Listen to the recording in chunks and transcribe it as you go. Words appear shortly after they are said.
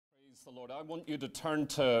Praise the Lord. I want you to turn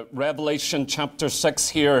to Revelation chapter 6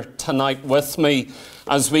 here tonight with me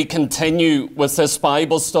as we continue with this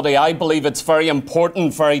Bible study. I believe it's very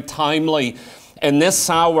important, very timely in this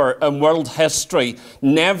hour in world history.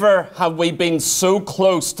 Never have we been so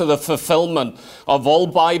close to the fulfillment of all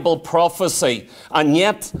Bible prophecy, and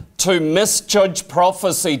yet to misjudge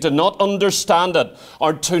prophecy, to not understand it,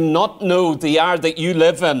 or to not know the hour that you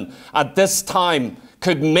live in at this time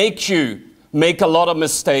could make you make a lot of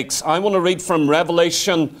mistakes. I want to read from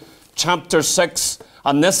Revelation chapter 6,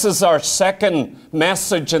 and this is our second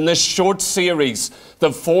message in this short series,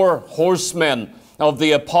 the four horsemen of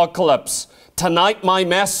the apocalypse. Tonight my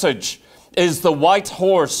message is the white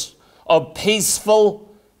horse of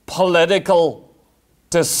peaceful political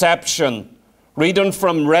deception. Reading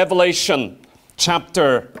from Revelation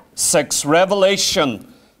chapter 6.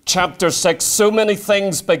 Revelation chapter 6. So many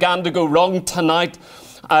things began to go wrong tonight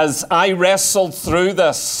as I wrestled through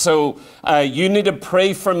this, so you need to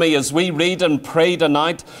pray for me as we read and pray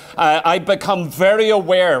tonight. I become very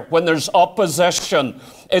aware when there's opposition.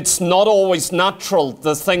 It's not always natural,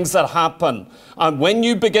 the things that happen. And when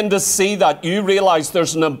you begin to see that, you realize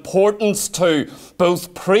there's an importance to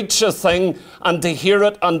both preach a thing and to hear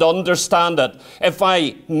it and understand it. If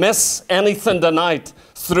I miss anything tonight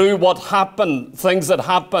through what happened, things that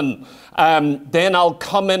happen, then I'll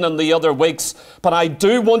come in the other weeks. But I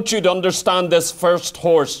do want you to understand this first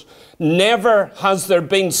horse. Never has there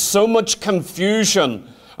been so much confusion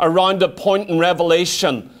around a point in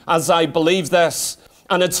Revelation as I believe this.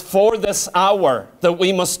 And it's for this hour that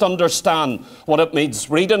we must understand what it means.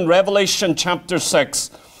 Read in Revelation chapter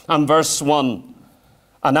 6 and verse 1.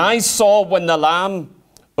 And I saw when the Lamb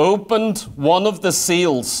opened one of the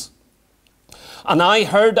seals, and I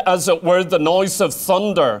heard as it were the noise of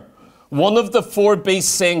thunder, one of the four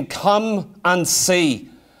beasts saying, Come and see.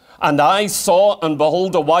 And I saw, and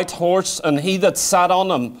behold, a white horse, and he that sat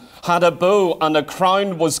on him had a bow, and a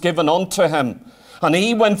crown was given unto him. And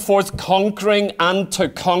he went forth conquering and to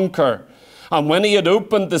conquer. And when he had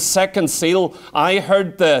opened the second seal, I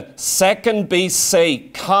heard the second beast say,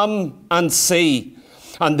 Come and see.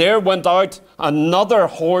 And there went out another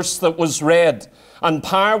horse that was red, and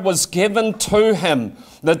power was given to him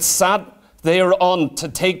that sat thereon to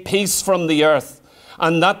take peace from the earth,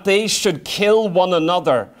 and that they should kill one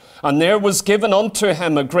another. And there was given unto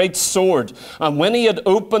him a great sword. And when he had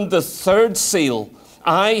opened the third seal,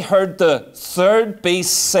 I heard the third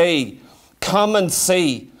beast say, Come and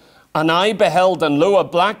see. And I beheld, and lo, a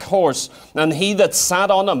black horse, and he that sat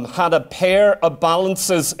on him had a pair of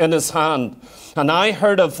balances in his hand. And I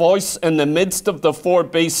heard a voice in the midst of the four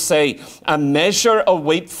beasts say, A measure of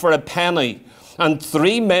wheat for a penny, and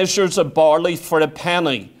 3 measures of barley for a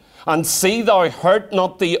penny. And see thou hurt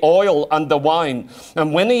not the oil and the wine.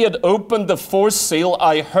 And when he had opened the fourth seal,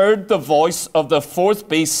 I heard the voice of the fourth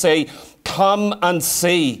beast say, Come and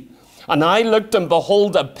see. And I looked, and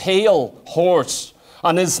behold, a pale horse,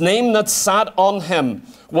 and his name that sat on him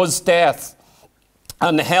was Death.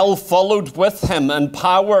 And hell followed with him, and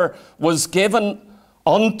power was given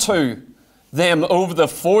unto them over the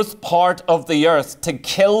fourth part of the earth, to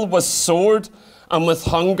kill with sword, and with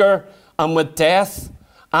hunger, and with death,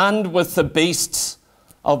 and with the beasts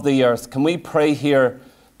of the earth. Can we pray here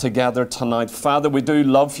together tonight? Father, we do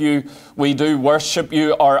love you. We do worship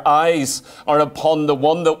you. Our eyes are upon the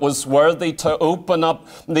one that was worthy to open up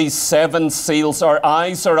these 7 seals. Our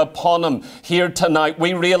eyes are upon him here tonight.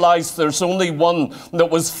 We realize there's only one that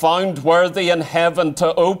was found worthy in heaven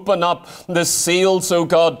to open up the seals, oh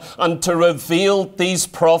God, and to reveal these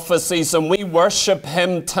prophecies. And we worship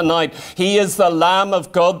him tonight. He is the Lamb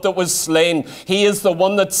of God that was slain. He is the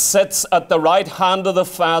one that sits at the right hand of the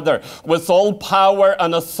Father with all power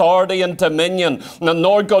and authority and dominion. And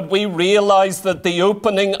Lord God, we realize that the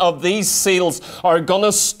opening of these seals are going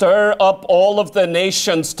to stir up all of the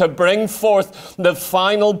nations to bring forth the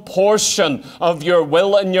final portion of your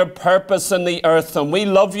will and your purpose in the earth. And we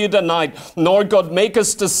love you tonight. Lord God, make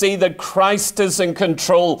us to see that Christ is in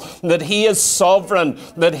control, that he is sovereign,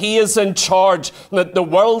 that he is in charge, that the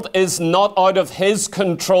world is not out of his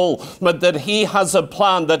control, but that he has a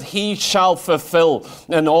plan that he shall fulfill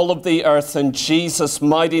in all of the earth. In Jesus'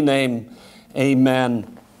 mighty name,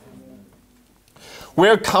 amen.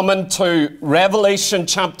 We're coming to Revelation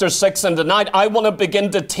chapter 6, and tonight I want to begin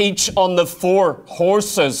to teach on the 4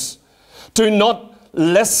 horses. Do not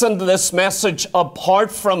listen to this message apart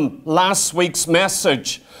from last week's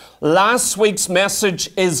message. Last week's message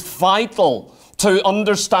is vital to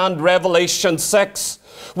understand Revelation 6.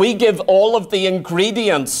 We give all of the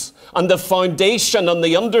ingredients and the foundation and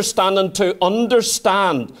the understanding to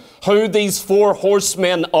understand who these 4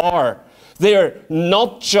 horsemen are. They're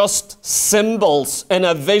not just symbols in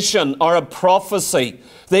a vision or a prophecy.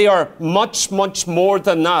 They are much, much more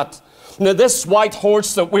than that. Now, this white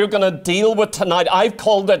horse that we're going to deal with tonight, I've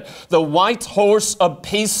called it the white horse of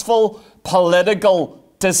peaceful political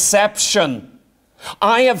deception.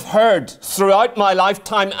 I have heard throughout my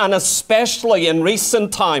lifetime, and especially in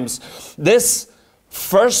recent times, this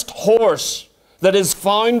first horse that is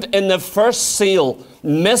found in the first seal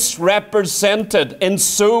misrepresented in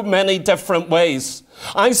so many different ways.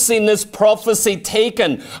 I've seen this prophecy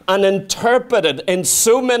taken and interpreted in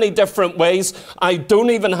so many different ways, I don't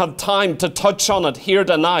even have time to touch on it here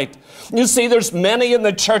tonight. You see, there's many in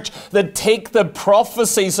the church that take the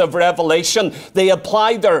prophecies of Revelation, they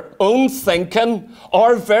apply their own thinking,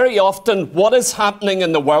 or very often what is happening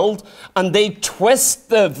in the world, and they twist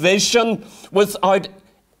the vision without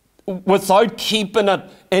keeping it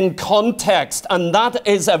in context. And that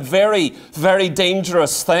is a very, very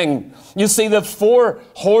dangerous thing. You see, the four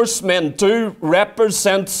horsemen do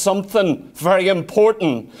represent something very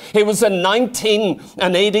important. It was in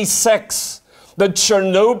 1986 that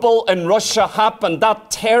Chernobyl in Russia happened, that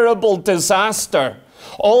terrible disaster.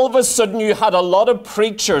 All of a sudden you had a lot of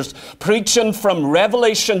preachers preaching from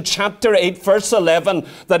Revelation chapter 8 verse 11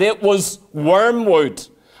 that it was wormwood.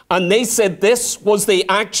 And they said this was the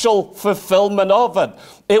actual fulfillment of it.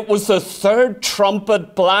 It was the third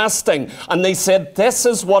trumpet blasting. And they said this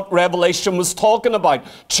is what Revelation was talking about.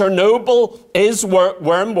 Chernobyl is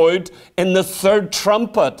wormwood in the third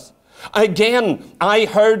trumpet. Again, I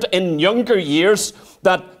heard in younger years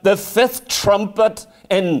that the fifth trumpet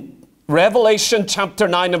in Revelation chapter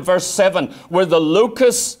 9 and verse 7, where the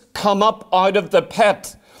locusts come up out of the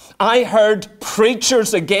pit. I heard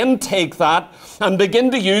preachers again take that and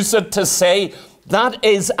begin to use it to say that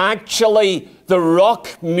is actually the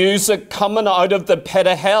rock music coming out of the pit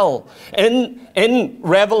of hell. In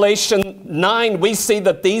Revelation 9, we see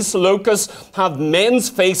that these locusts have men's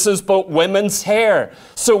faces but women's hair.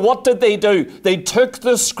 So what did they do? They took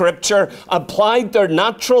the scripture, applied their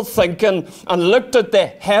natural thinking, and looked at the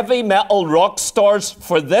heavy metal rock stars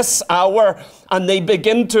for this hour, and they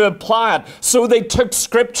begin to apply it. So they took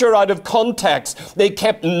scripture out of context. They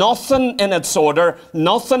kept nothing in its order,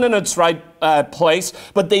 nothing in its right place,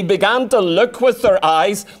 but they began to look with their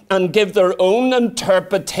eyes and give their own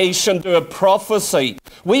interpretation to a prophecy.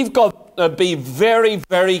 We've got to be very,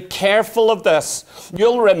 very careful of this.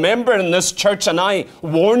 You'll remember in this church, and I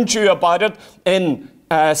warned you about it in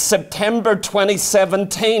September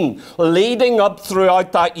 2017, leading up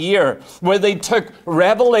throughout that year, where they took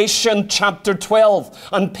Revelation chapter 12,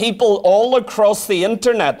 and people all across the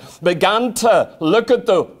internet began to look at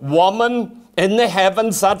the woman in the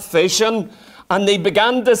heavens, that vision, and they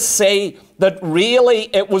began to say that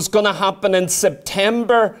really it was going to happen in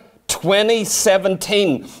September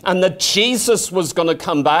 2017, and that Jesus was going to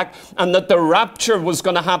come back, and that the rapture was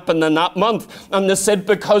going to happen in that month. And they said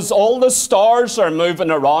because all the stars are moving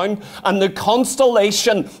around and the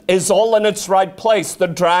constellation is all in its right place, the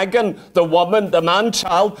dragon, the woman, the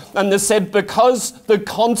man-child, and they said because the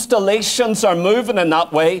constellations are moving in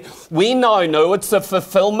that way, we now know it's the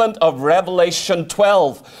fulfillment of Revelation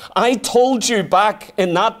 12. I told you back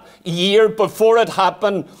in that year before it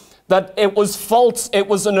happened that it was false, it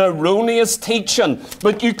was an erroneous teaching,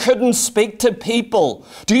 but you couldn't speak to people.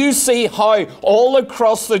 Do you see how all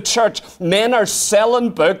across the church men are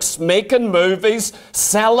selling books, making movies,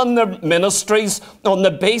 selling their ministries on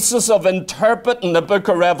the basis of interpreting the book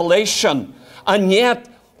of Revelation, and yet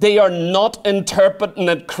they are not interpreting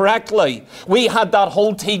it correctly. We had that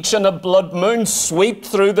whole teaching of blood moon sweep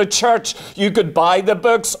through the church. You could buy the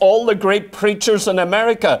books. All the great preachers in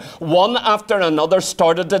America, one after another,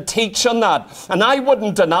 started to teach on that. And I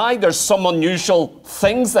wouldn't deny there's some unusual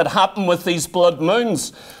things that happen with these blood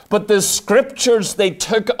moons. But the scriptures they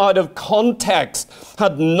took out of context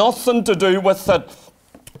had nothing to do with it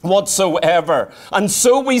whatsoever. And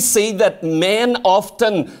so we see that men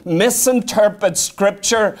often misinterpret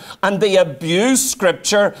scripture and they abuse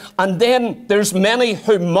scripture, and then there's many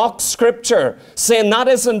who mock scripture, saying that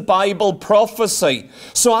isn't Bible prophecy.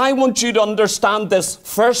 So I want you to understand this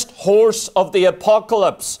first horse of the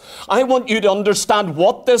apocalypse. I want you to understand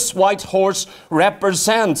what this white horse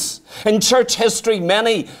represents. In church history,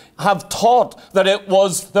 many have taught that it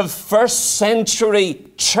was the first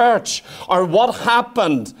century church, or what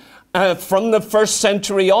happened from the first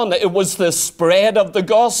century on. It was the spread of the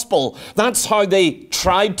gospel. That's how they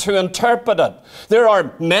tried to interpret it. There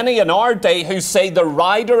are many in our day who say the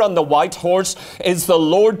rider on the white horse is the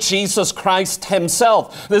Lord Jesus Christ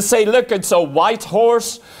himself. They say, look, it's a white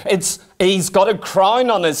horse. He's got a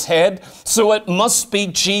crown on his head, so it must be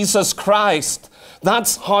Jesus Christ.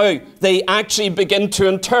 That's how they actually begin to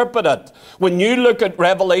interpret it. When you look at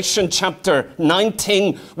Revelation chapter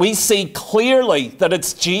 19, we see clearly that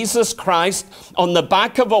it's Jesus Christ on the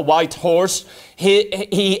back of a white horse.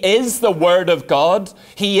 He is the Word of God.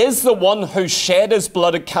 He is the one who shed his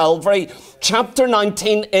blood at Calvary. Chapter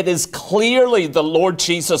 19, it is clearly the Lord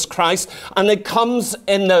Jesus Christ, and it comes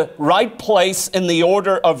in the right place in the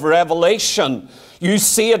order of Revelation. You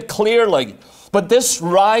see it clearly. But this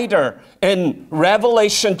rider in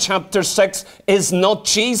Revelation chapter 6 is not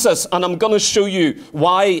Jesus, and I'm going to show you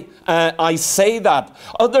why I say that.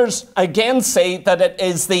 Others again say that it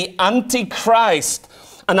is the Antichrist,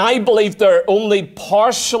 and I believe they're only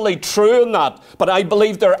partially true in that, but I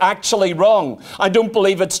believe they're actually wrong. I don't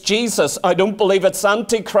believe it's Jesus. I don't believe it's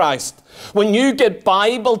Antichrist. When you get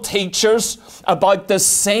Bible teachers about the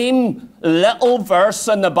same little verse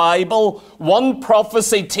in the Bible, one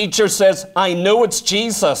prophecy teacher says, I know it's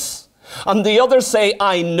Jesus. And the others say,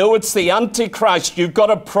 I know it's the Antichrist. You've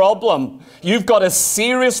got a problem. You've got a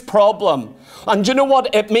serious problem. And you know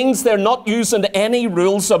what? It means they're not using any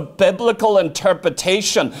rules of biblical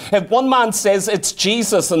interpretation. If one man says it's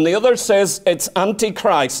Jesus and the other says it's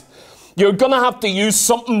Antichrist, you're going to have to use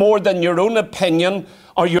something more than your own opinion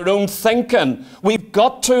or your own thinking. We've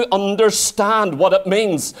got to understand what it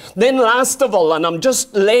means. Then last of all, and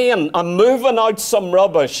I'm moving out some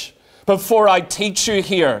rubbish before I teach you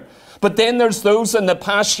here. But then there's those in the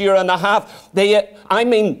past year and a half,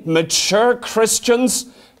 mature Christians,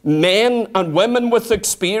 men and women with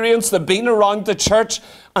experience, they've been around the church,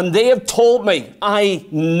 and they have told me, I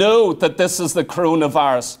know that this is the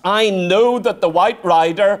coronavirus. I know that the white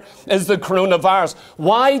rider is the coronavirus.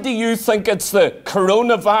 Why do you think it's the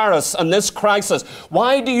coronavirus and this crisis?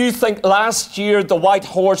 Why do you think last year the white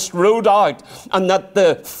horse rode out and that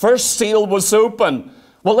the first seal was open?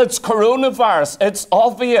 Well, it's coronavirus. It's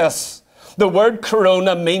obvious. The word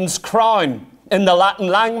corona means crown in the Latin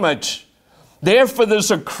language. Therefore,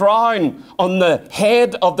 there's a crown on the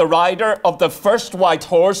head of the rider of the first white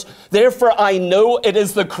horse. Therefore, I know it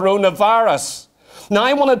is the coronavirus. Now,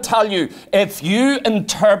 I want to tell you, if you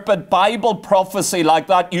interpret Bible prophecy like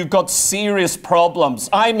that, you've got serious problems.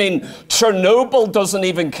 I mean, Chernobyl doesn't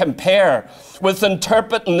even compare with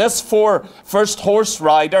interpreting this first horse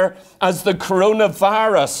rider as the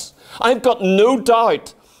coronavirus. I've got no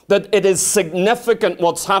doubt that it is significant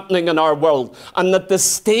what's happening in our world and that the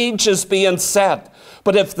stage is being set.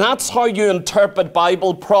 But if that's how you interpret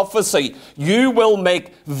Bible prophecy, you will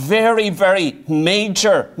make very, very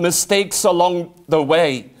major mistakes along the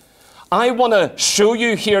way. I want to show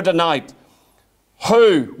you here tonight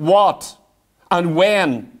who, what, and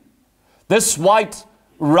when this white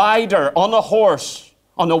rider on a horse,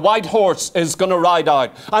 on a white horse, is going to ride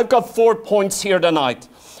out. I've got 4 points here tonight.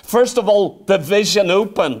 First of all, the vision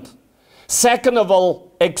opened. Second of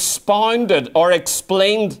all, expounded or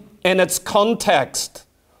explained in its context.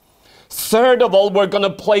 Third of all, we're going to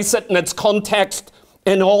place it in its context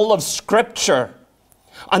in all of Scripture.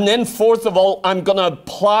 And then fourth of all, I'm going to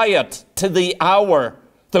apply it to the hour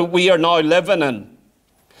that we are now living in.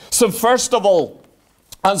 So first of all,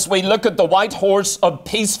 as we look at the white horse of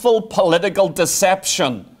peaceful political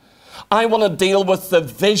deception, I want to deal with the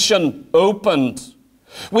vision opened.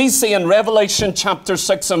 We see in Revelation chapter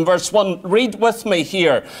 6 and verse 1, read with me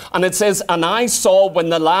here, and it says, and I saw when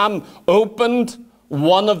the Lamb opened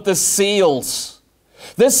one of the seals.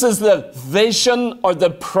 This is the vision or the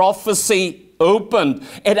prophecy opened.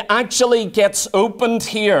 It actually gets opened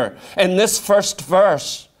here in this first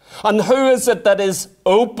verse. And who is it that is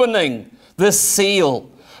opening the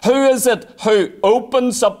seal? Who is it who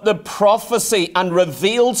opens up the prophecy and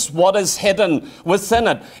reveals what is hidden within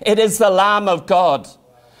it? It is the Lamb of God.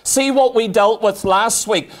 See what we dealt with last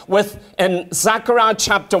week in Zechariah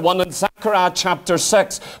chapter 1 and Zechariah chapter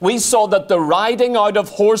 6. We saw that the riding out of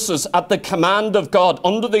horses at the command of God,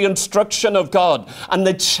 under the instruction of God, and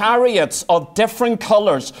the chariots of different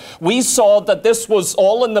colors. We saw that this was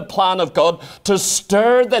all in the plan of God to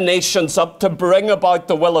stir the nations up to bring about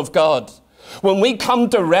the will of God. When we come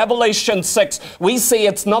to Revelation 6, we see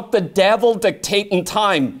it's not the devil dictating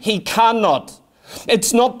time. He cannot.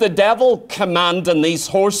 It's not the devil commanding these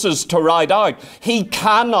horses to ride out. He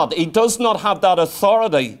cannot. He does not have that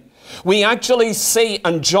authority. We actually see,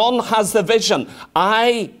 and John has the vision.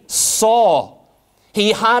 I saw.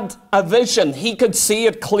 He had a vision. He could see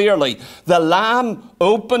it clearly. The Lamb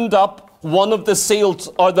opened up one of the seals,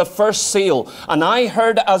 or the first seal. And I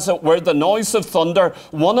heard, as it were, the noise of thunder,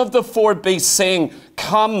 one of the four beasts saying,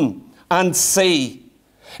 come and see.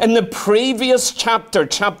 In the previous chapter,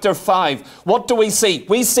 chapter 5, what do we see?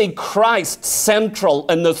 We see Christ central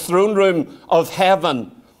in the throne room of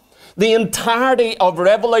heaven. The entirety of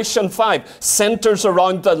Revelation 5 centers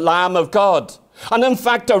around the Lamb of God. And in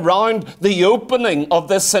fact, around the opening of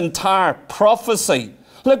this entire prophecy.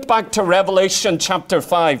 Look back to Revelation chapter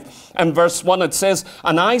 5 and verse 1. It says,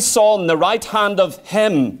 "And I saw in the right hand of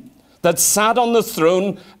him that sat on the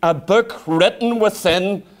throne a book written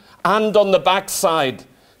within and on the backside,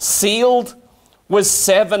 sealed with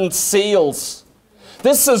 7 seals."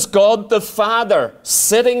 This is God the Father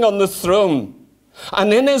sitting on the throne.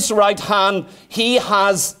 And in his right hand, he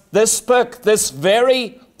has this book, this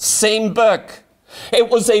very same book. It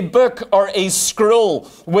was a book or a scroll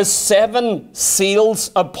with 7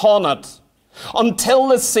 seals upon it. Until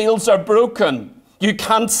the seals are broken, you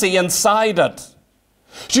can't see inside it.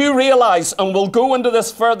 Do you realize, and we'll go into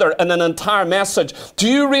this further in an entire message, do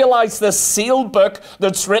you realize this sealed book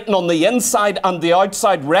that's written on the inside and the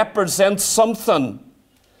outside represents something?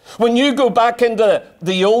 When you go back into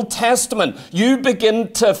the Old Testament, you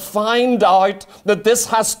begin to find out that this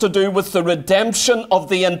has to do with the redemption of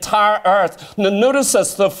the entire earth. Now notice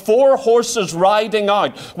this, the 4 horses riding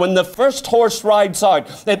out. When the first horse rides out,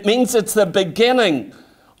 it means it's the beginning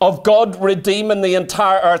of God redeeming the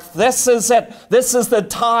entire earth. This is it. This is the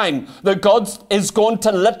time that God is going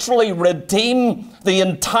to literally redeem the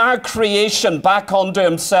entire creation back onto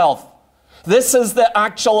himself. This is the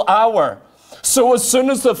actual hour. So as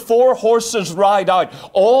soon as the 4 horses ride out,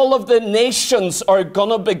 all of the nations are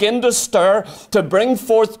going to begin to stir to bring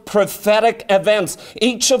forth prophetic events.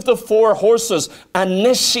 Each of the 4 horses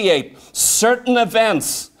initiate certain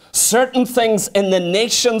events, certain things in the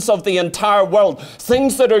nations of the entire world,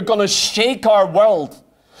 things that are going to shake our world.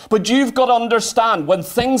 But you've got to understand, when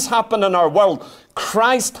things happen in our world,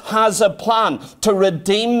 Christ has a plan to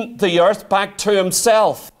redeem the earth back to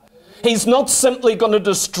himself. He's not simply going to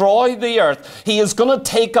destroy the earth. He is going to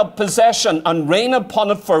take up possession and reign upon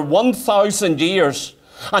it for 1,000 years.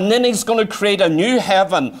 And then he's going to create a new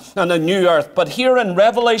heaven and a new earth. But here in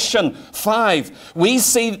Revelation 5, we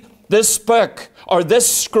see this book or this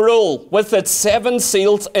scroll with its 7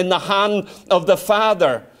 seals in the hand of the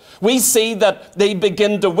Father. We see that they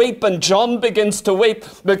begin to weep, and John begins to weep,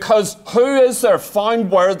 because who is there found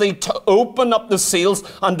worthy to open up the seals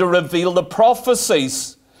and to reveal the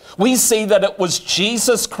prophecies? We see that it was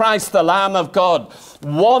Jesus Christ, the Lamb of God.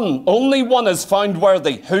 Only one is found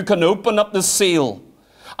worthy who can open up the seal.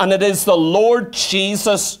 And it is the Lord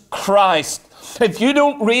Jesus Christ. If you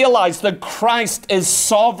don't realize that Christ is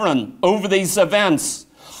sovereign over these events,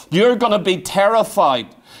 you're going to be terrified.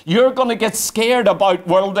 You're going to get scared about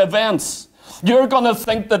world events. You're going to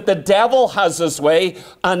think that the devil has his way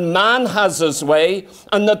and man has his way,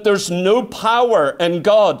 and that there's no power in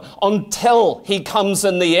God until he comes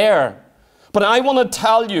in the air. But I want to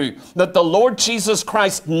tell you that the Lord Jesus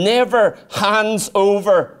Christ never hands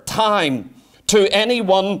over time to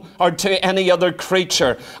anyone or to any other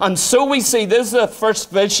creature. And so we see, this is the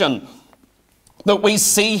first vision that we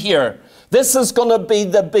see here. This is going to be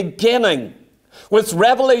the beginning. With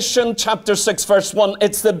Revelation chapter 6 verse 1,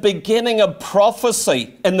 it's the beginning of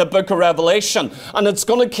prophecy in the book of Revelation. And it's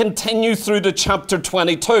going to continue through to chapter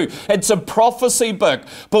 22. It's a prophecy book.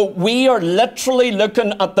 But we are literally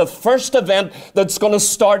looking at the first event that's going to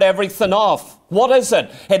start everything off. What is it?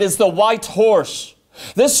 It is the white horse.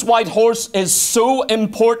 This white horse is so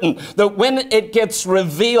important that when it gets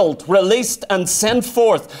revealed, released and sent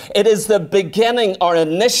forth, it is the beginning or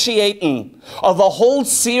initiating of a whole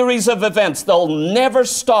series of events. They'll never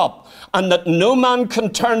stop, and that no man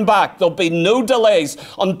can turn back. There'll be no delays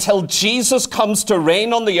until Jesus comes to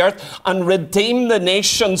reign on the earth and redeem the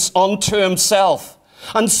nations unto himself.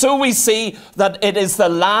 And so we see that it is the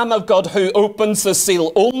Lamb of God who opens the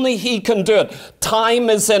seal. Only he can do it. Time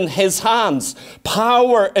is in his hands.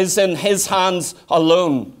 Power is in his hands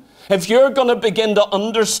alone. If you're going to begin to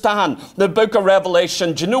understand the book of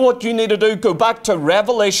Revelation, do you know what you need to do? Go back to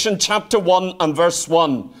Revelation chapter 1 and verse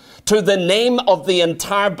 1. To the name of the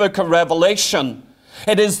entire book of Revelation.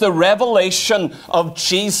 It is the revelation of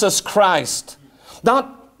Jesus Christ. That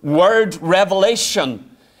word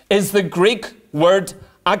revelation is the Greek word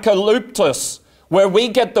akalyptos, where we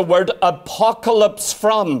get the word apocalypse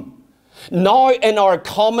from. Now in our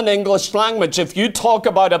common English language, if you talk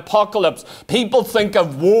about apocalypse, people think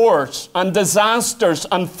of wars and disasters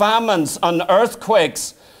and famines and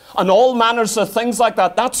earthquakes and all manners of things like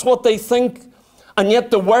that. That's what they think. And yet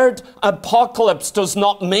the word apocalypse does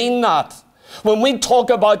not mean that. When we talk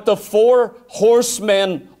about the 4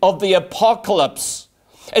 horsemen of the apocalypse,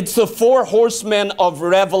 it's the 4 horsemen of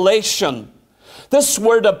Revelation. This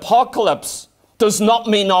word apocalypse does not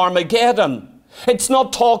mean Armageddon. It's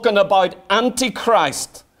not talking about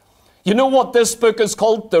Antichrist. You know what this book is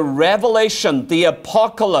called? The Revelation, the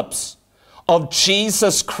Apocalypse of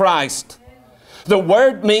Jesus Christ. The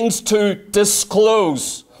word means to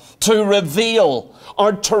disclose, to reveal,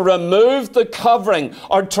 or to remove the covering,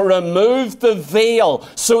 or to remove the veil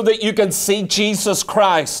so that you can see Jesus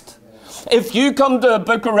Christ. If you come to the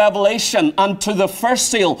book of Revelation and to the first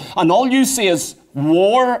seal, and all you see is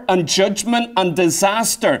war and judgment and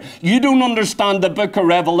disaster, you don't understand the book of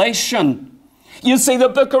Revelation. You see, the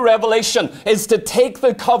book of Revelation is to take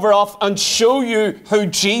the cover off and show you who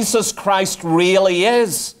Jesus Christ really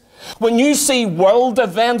is. When you see world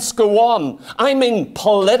events go on, I mean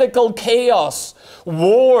political chaos,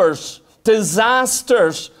 wars,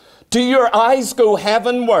 disasters, do your eyes go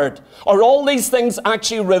heavenward? Are all these things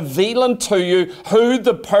actually revealing to you who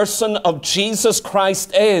the person of Jesus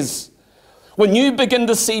Christ is? When you begin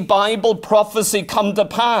to see Bible prophecy come to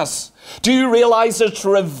pass, do you realize it's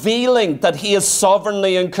revealing that he is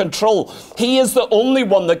sovereignly in control? He is the only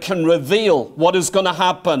one that can reveal what is going to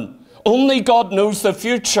happen. Only God knows the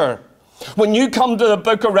future. When you come to the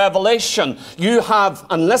book of Revelation, you have,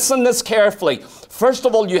 and listen this carefully, first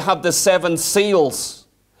of all, you have the 7 seals.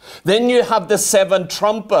 Then you have the 7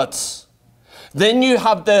 trumpets. Then you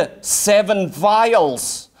have the 7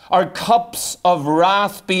 vials, or cups of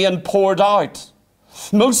wrath being poured out.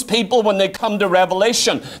 Most people, when they come to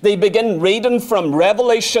Revelation, they begin reading from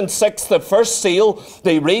Revelation 6, the first seal.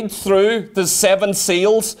 They read through the 7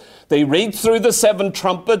 seals. They read through the 7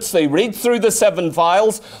 trumpets. They read through the 7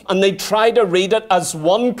 vials. And they try to read it as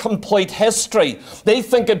one complete history. They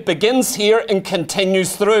think it begins here and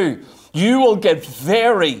continues through. You will get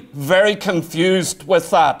very, very confused with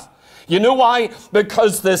that. You know why?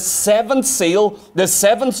 Because the 7th seal, the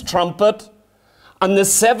 7th trumpet, and the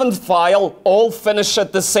 7th vial all finish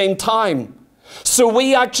at the same time. So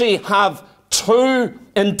we actually have 2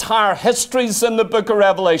 entire histories in the book of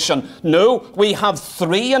Revelation. No, we have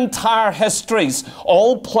 3 entire histories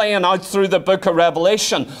all playing out through the book of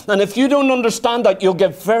Revelation. And if you don't understand that, you'll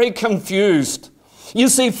get very confused. You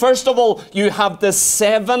see, first of all, you have the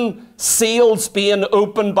 7 seals being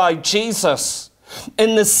opened by Jesus.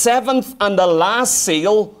 In the 7th and the last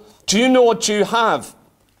seal, do you know what you have?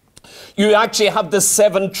 You actually have the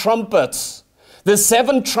 7 trumpets. The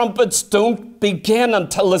 7 trumpets don't begin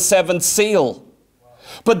until the 7th seal.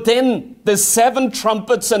 But then the 7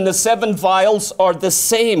 trumpets and the 7 vials are the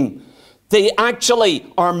same. They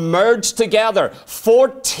actually are merged together.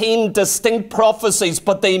 14 distinct prophecies,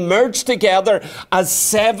 but they merge together as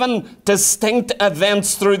 7 distinct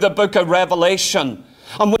events through the book of Revelation.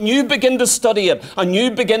 And when you begin to study it and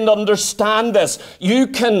you begin to understand this, you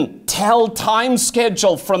can tell time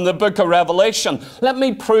schedule from the book of Revelation. Let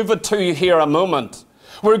me prove it to you here a moment.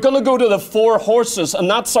 We're going to go to the 4 horses, and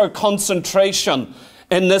that's our concentration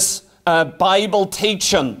in this Bible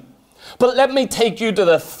teaching. But let me take you to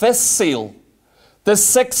the 5th seal, the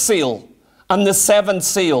 6th seal, and the 7th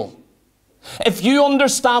seal. If you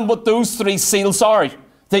understand what those 3 seals are,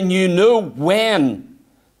 then you know when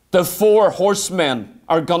the 4 horsemen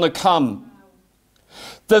are going to come.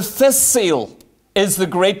 The 5th seal is the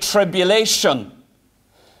Great Tribulation.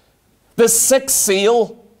 The 6th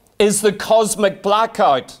seal is the cosmic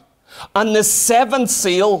blackout. And the 7th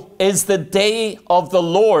seal is the day of the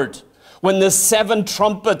Lord, when the 7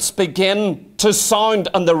 trumpets begin to sound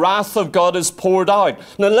and the wrath of God is poured out.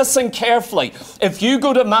 Now listen carefully. If you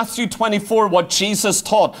go to Matthew 24, what Jesus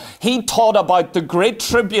taught, he taught about the Great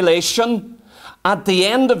Tribulation. At the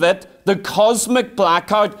end of it, the cosmic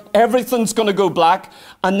blackout, everything's going to go black.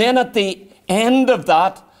 And then at the end of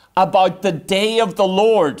that, about the day of the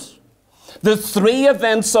Lord. The 3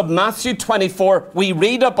 events of Matthew 24 we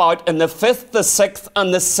read about in the 5th, the 6th,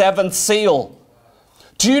 and the 7th seal.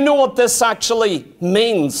 Do you know what this actually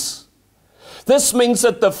means? This means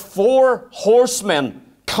that the 4 horsemen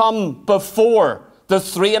come before the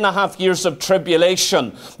 3.5 years of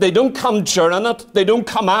tribulation. They don't come during it. They don't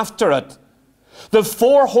come after it. The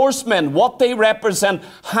 4 horsemen, what they represent,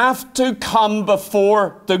 have to come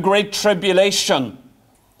before the Great Tribulation.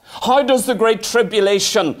 How does the Great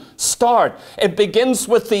Tribulation start? It begins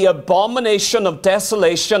with the abomination of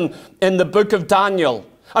desolation in the book of Daniel.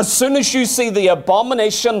 As soon as you see the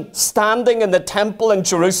abomination standing in the temple in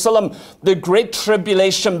Jerusalem, the Great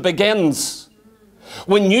Tribulation begins.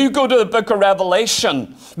 When you go to the book of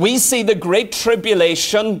Revelation, we see the Great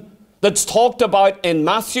Tribulation that's talked about in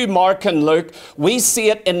Matthew, Mark, and Luke. We see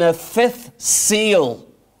it in the 5th seal.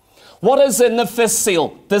 What is in the 5th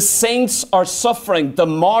seal? The saints are suffering, the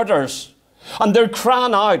martyrs. And they're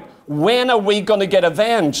crying out, when are we going to get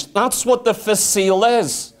avenged? That's what the 5th seal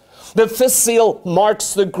is. The 5th seal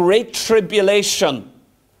marks the Great Tribulation.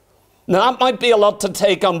 Now that might be a lot to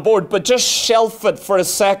take on board, but just shelf it for a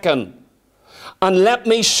second. And let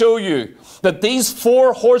me show you that these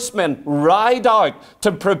 4 horsemen ride out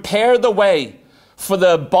to prepare the way for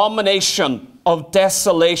the abomination of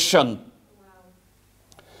desolation.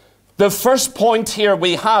 Wow. The first point here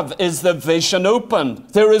we have is the vision opened.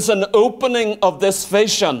 There is an opening of this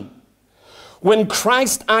vision. When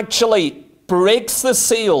Christ actually breaks the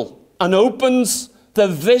seal and opens the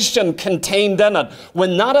vision contained in it,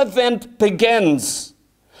 when that event begins,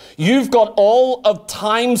 you've got all of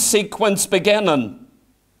time sequence beginning.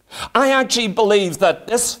 I actually believe that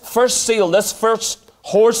this first seal, this first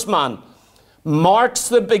horseman, marks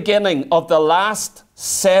the beginning of the last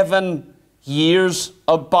 7 years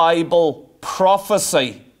of Bible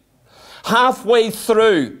prophecy. Halfway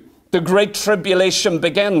through, the Great Tribulation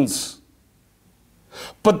begins.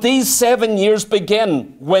 But these 7 years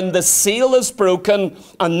begin when the seal is broken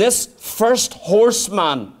and this first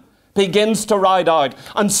horseman begins to ride out.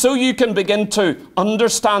 And so you can begin to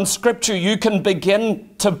understand Scripture. You can begin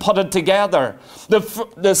to put it together.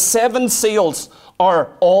 The 7 seals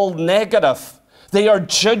are all negative. They are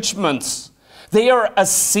judgments. They are a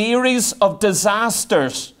series of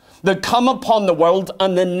disasters that come upon the world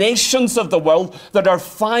and the nations of the world that are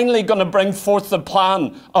finally going to bring forth the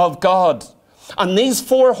plan of God. And these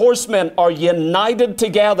 4 horsemen are united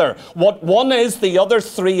together. What one is, the other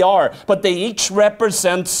 3 are, but they each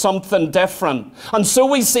represent something different. And so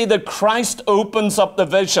we see that Christ opens up the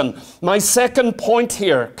vision. My second point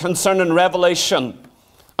here concerning Revelation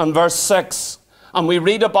and verse 6, and we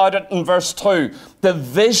read about it in verse 2, the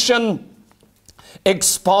vision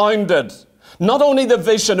expounded. Not only the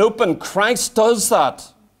vision opened, Christ does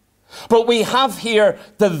that. But we have here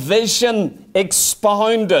the vision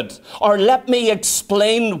expounded. Or let me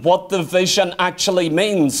explain what the vision actually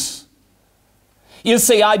means. You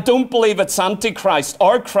see, I don't believe it's Antichrist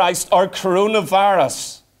or Christ or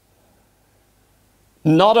coronavirus.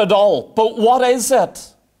 Not at all. But what is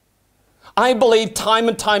it? I believe time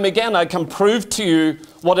and time again I can prove to you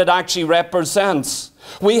what it actually represents.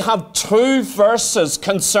 We have 2 verses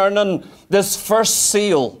concerning this first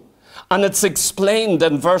seal. And it's explained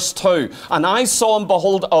in verse 2. And I saw and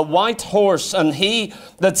behold a white horse, and he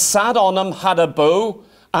that sat on him had a bow,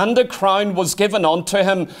 and a crown was given unto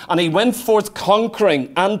him, and he went forth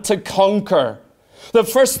conquering and to conquer. The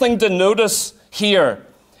first thing to notice here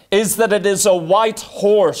is that it is a white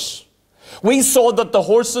horse. We saw that the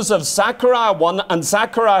horses of Zechariah 1 and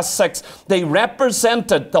Zechariah 6, they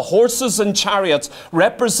represented, the horses and chariots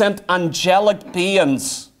represent angelic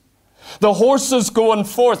beings. The horses going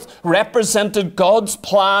forth represented God's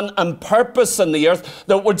plan and purpose in the earth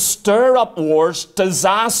that would stir up wars,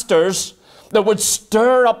 disasters, that would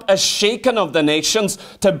stir up a shaking of the nations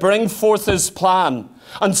to bring forth his plan.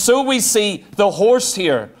 And so we see the horse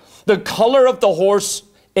here. The color of the horse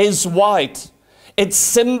is white. It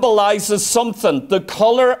symbolizes something. The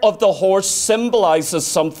color of the horse symbolizes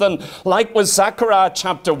something, like with Zechariah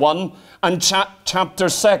chapter 1 and chapter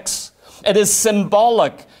 6. It is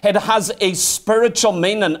symbolic. It has a spiritual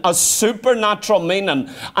meaning, a supernatural meaning,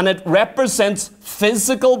 and it represents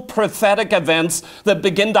physical prophetic events that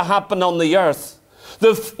begin to happen on the earth.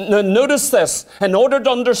 Notice this, in order to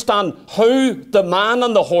understand who the man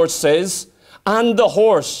on the horse is and the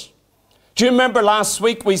horse. Do you remember last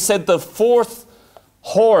week we said the 4th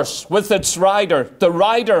horse with its rider? The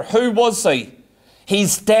rider, who was he?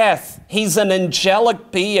 He's death. He's an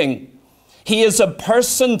angelic being. He is a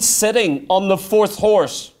person sitting on the 4th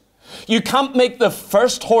horse. You can't make the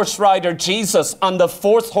 1st horse rider Jesus and the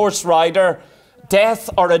 4th horse rider death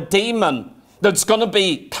or a demon that's going to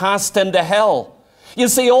be cast into hell. You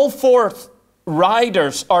see, all 4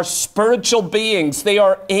 riders are spiritual beings. They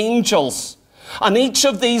are angels. And each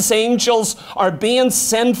of these angels are being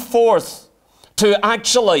sent forth to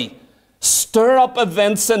actually stir up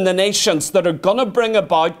events in the nations that are going to bring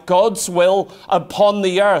about God's will upon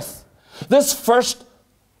the earth. This first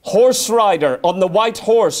horse rider on the white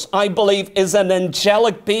horse, I believe, is an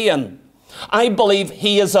angelic being. I believe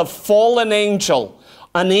he is a fallen angel,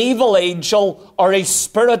 an evil angel, or a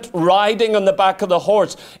spirit riding on the back of the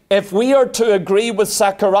horse. If we are to agree with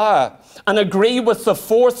Zechariah and agree with the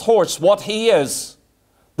 4th horse, what he is,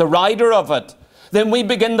 the rider of it, then we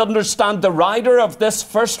begin to understand the rider of this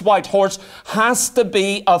first white horse has to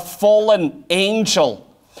be a fallen angel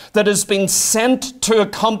that has been sent to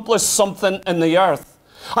accomplish something in the earth.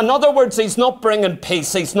 In other words, he's not bringing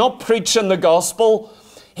peace. He's not preaching the gospel.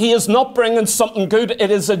 He is not bringing something good. It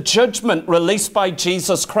is a judgment released by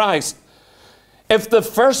Jesus Christ. If the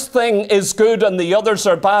first thing is good and the others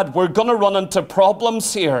are bad, we're going to run into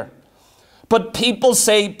problems here. But people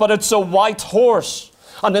say, but it's a white horse.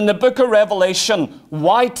 And in the book of Revelation,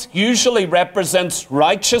 white usually represents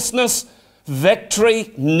righteousness,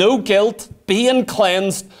 victory, no guilt, being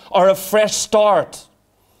cleansed, or a fresh start.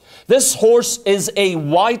 This horse is a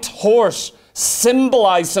white horse,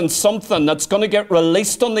 symbolizing something that's going to get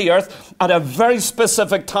released on the earth at a very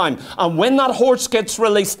specific time. And when that horse gets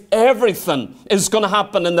released, everything is going to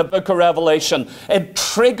happen in the book of Revelation. It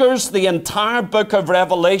triggers the entire book of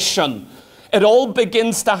Revelation. It all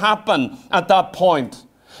begins to happen at that point.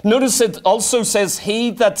 Notice it also says,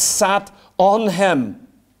 he that sat on him.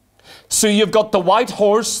 So you've got the white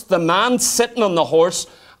horse, the man sitting on the horse,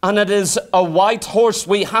 and it is a white horse.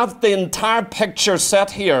 We have the entire picture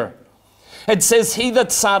set here. It says he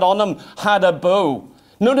that sat on him had a bow.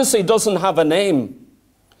 Notice he doesn't have a name.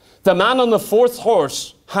 The man on the fourth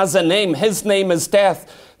horse has a name. His name is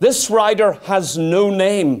Death. This rider has no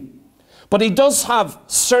name. But he does have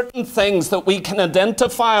certain things that we can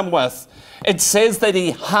identify him with. It says that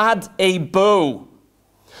he had a bow.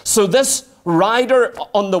 So this rider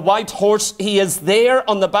on the white horse, he is there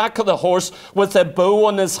on the back of the horse with a bow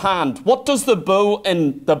on his hand. What does the bow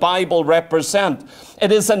in the Bible represent?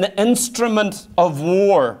 It is an instrument of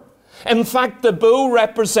war. In fact, the bow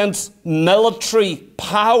represents military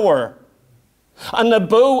power. And the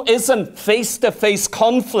bow isn't face-to-face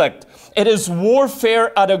conflict. It is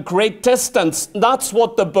warfare at a great distance. That's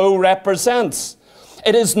what the bow represents.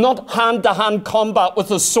 It is not hand-to-hand combat with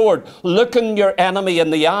a sword, looking your enemy in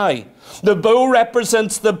the eye. The bow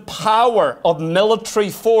represents the power of military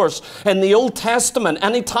force. In the Old Testament,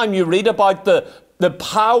 anytime you read about the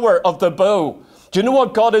power of the bow, do you know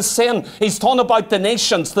what God is saying? He's talking about the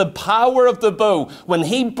nations, the power of the bow. When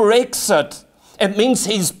he breaks it, it means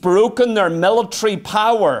he's broken their military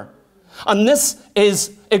power. And this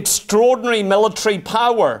is extraordinary military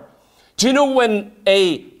power. Do you know when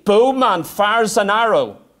a bowman fires an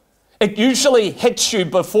arrow, it usually hits you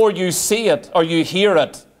before you see it or you hear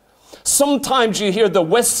it? Sometimes you hear the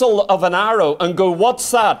whistle of an arrow and go, what's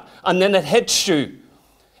that? And then it hits you.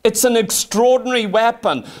 It's an extraordinary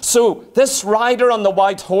weapon. So this rider on the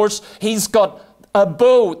white horse, he's got a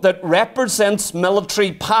bow that represents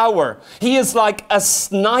military power. He is like a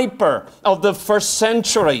sniper of the first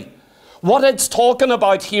century. What it's talking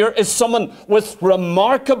about here is someone with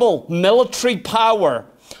remarkable military power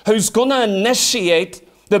who's going to initiate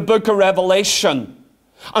the book of Revelation.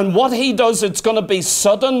 And what he does, it's going to be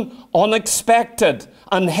sudden, unexpected,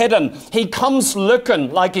 and hidden. He comes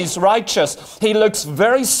looking like he's righteous. He looks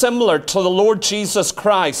very similar to the Lord Jesus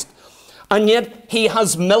Christ. And yet he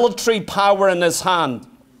has military power in his hand.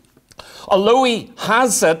 Although he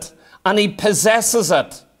has it and he possesses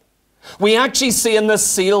it, we actually see in this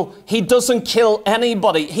seal, he doesn't kill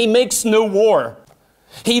anybody. He makes no war.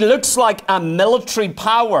 He looks like a military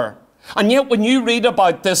power. And yet when you read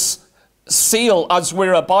about this seal, as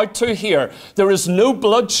we're about to here, there is no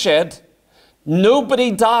bloodshed.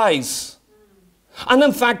 Nobody dies. And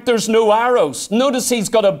in fact, there's no arrows. Notice he's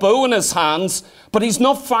got a bow in his hands, but he's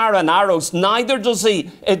not firing arrows. Neither does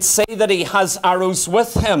it say that he has arrows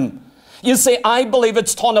with him. You see, I believe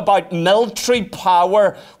it's talking about military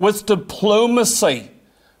power with diplomacy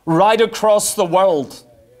right across the world.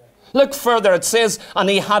 Look further, it says,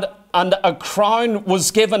 and a crown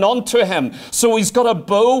was given unto him. So he's got a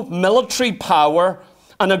bow, military power,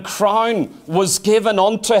 and a crown was given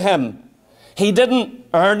unto him. He didn't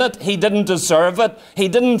earn it. He didn't deserve it. He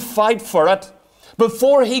didn't fight for it.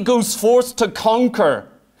 Before he goes forth to conquer,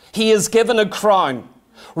 he is given a crown.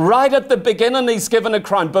 Right at the beginning, he's given a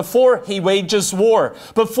crown. Before he wages war,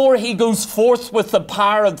 before he goes forth with the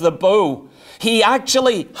power of the bow, he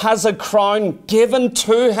actually has a crown given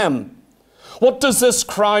to him. What does this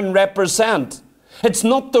crown represent? It's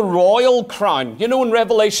not the royal crown. You know, in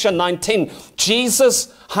Revelation 19,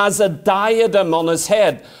 Jesus has a diadem on his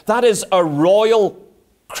head. That is a royal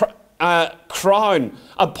crown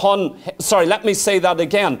upon, sorry, let me say that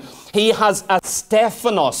again. He has a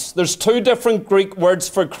Stephanos. There's two different Greek words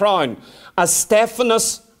for crown. A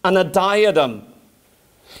Stephanos and a diadem.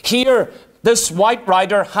 Here, this white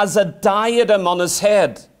rider has a diadem on his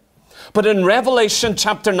head. But in Revelation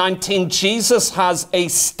chapter 19, Jesus has a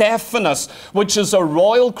Stephanos, which is a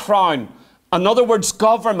royal crown. In other words,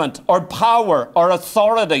 government or power or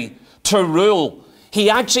authority to rule. He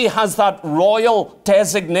actually has that royal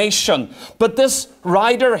designation. But this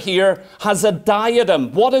rider here has a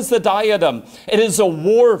diadem. What is the diadem? It is a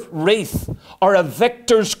war wreath or a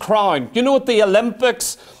victor's crown. You know, at the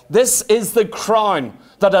Olympics, this is the crown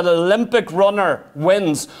that an Olympic runner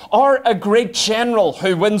wins, or a great general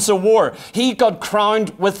who wins a war. He got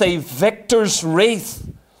crowned with a victor's wreath.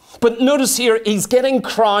 But notice here, he's getting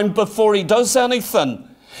crowned before he does anything.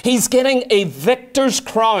 He's getting a victor's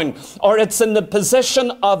crown, or it's in the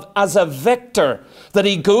position of as a victor that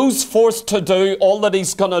he goes forth to do all that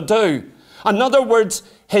he's going to do. In other words,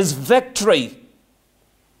 his victory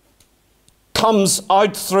comes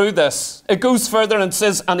out through this. It goes further and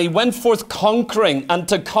says, and he went forth conquering and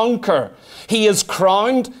to conquer. He is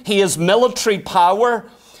crowned. He has military power.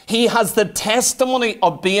 He has the testimony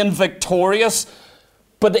of being victorious.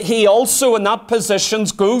 But he also in that position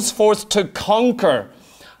goes forth to conquer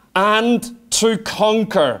and to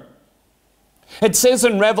conquer. It says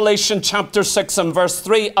in Revelation chapter 6 and verse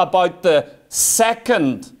 3 about the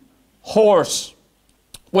second horse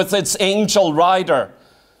with its angel rider.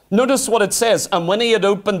 Notice what it says. And when he had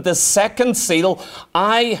opened the second seal,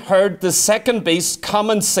 I heard the second beast come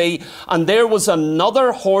and say, and there was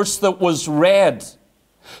another horse that was red.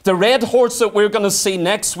 The red horse that we're going to see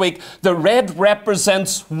next week, the red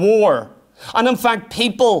represents war. And in fact,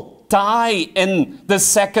 people die in the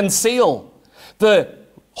second seal. The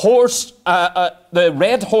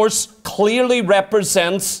red horse clearly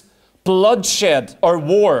represents bloodshed or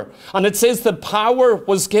war. And it says the power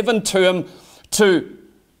was given to him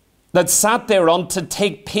that sat thereon to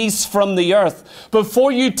take peace from the earth.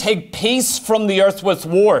 Before you take peace from the earth with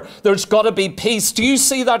war, there's got to be peace. Do you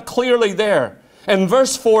see that clearly there? In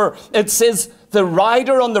verse 4, it says, the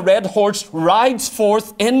rider on the red horse rides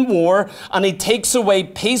forth in war, and he takes away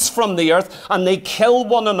peace from the earth, and they kill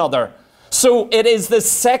one another. So it is the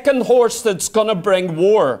second horse that's going to bring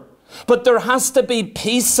war. But there has to be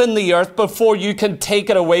peace in the earth before you can take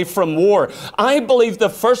it away from war. I believe the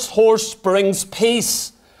first horse brings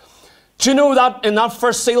peace. Do you know that in that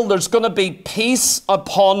first seal there's going to be peace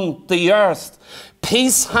upon the earth?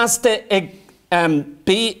 Peace has to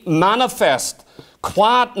be manifest.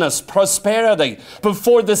 Quietness, prosperity,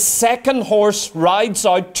 before the second horse rides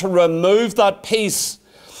out to remove that peace.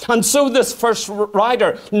 And so this first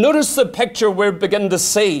rider, notice the picture we're beginning to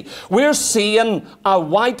see. We're seeing a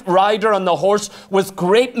white rider on the horse with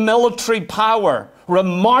great military power,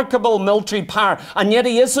 remarkable military power, and yet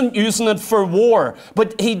he isn't using it for war,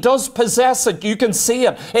 but he does possess it. You can see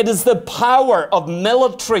it. It is the power of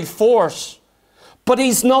military force, but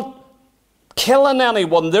he's not killing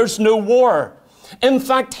anyone. There's no war. In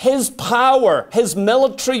fact, his power, his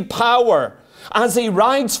military power, as he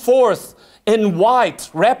rides forth in white,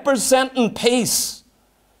 representing peace,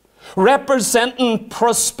 representing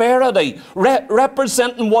prosperity,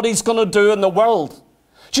 representing what he's going to do in the world.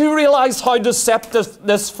 Do you realize how deceptive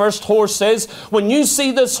this first horse is? When you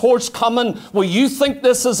see this horse coming, will you think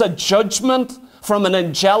this is a judgment from an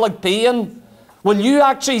angelic being? Will you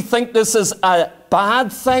actually think this is a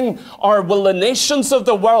bad thing? Or will the nations of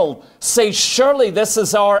the world say, surely this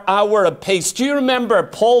is our hour of peace? Do you remember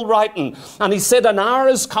Paul writing? And he said, an hour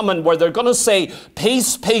is coming where they're going to say,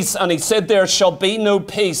 peace, peace. And he said, there shall be no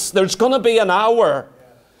peace. There's going to be an hour.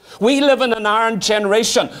 We live in an iron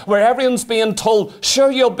generation where everyone's being told,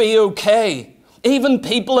 sure, you'll be okay. Even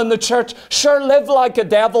people in the church, sure, live like a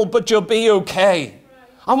devil, but you'll be okay.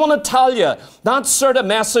 I want to tell you, that sort of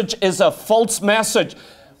message is a false message.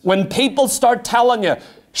 When people start telling you,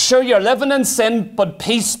 sure, you're living in sin, but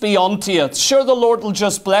peace be unto you. Sure, the Lord will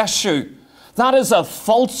just bless you. That is a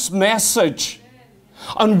false message.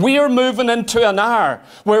 And we're moving into an hour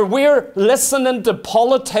where we're listening to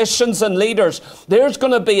politicians and leaders. There's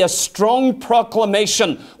going to be a strong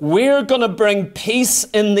proclamation. We're going to bring peace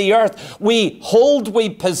in the earth. We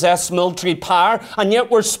possess military power, and yet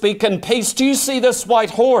we're speaking peace. Do you see this white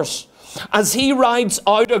horse? As he rides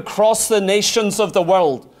out across the nations of the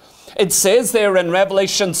world, it says there in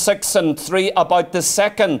Revelation 6 and 3 about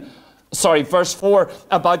the verse 4,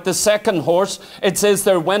 about the second horse, it says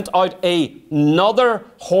there went out another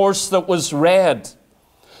horse that was red.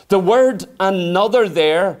 The word another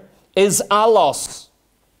there is allos.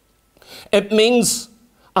 It means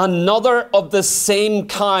another of the same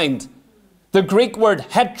kind. The Greek word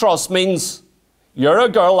heteros means you're a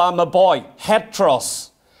girl, I'm a boy. Heteros.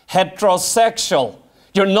 Heterosexual.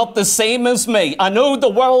 You're not the same as me. I know the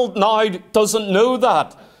world now doesn't know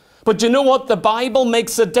that. But you know what? The Bible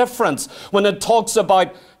makes a difference. When it talks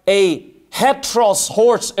about a heteros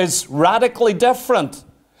horse is radically different.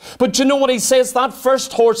 But you know what he says? That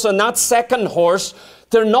first horse and that second horse,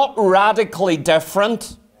 they're not radically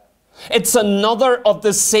different. It's another of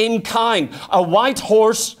the same kind. A white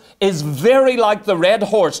horse is very like the red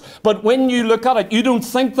horse. But when you look at it, you don't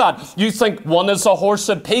think that. You think one is a horse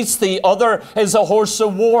of peace, the other is a horse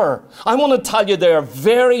of war. I want to tell you they are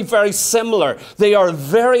very, very similar. They are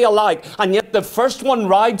very alike. And yet the first one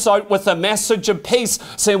rides out with a message of peace,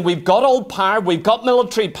 saying we've got all power, we've got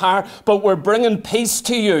military power, but we're bringing peace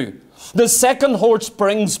to you. The second horse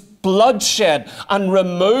brings bloodshed and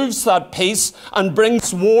removes that peace and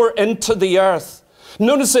brings war into the earth.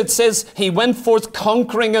 Notice it says he went forth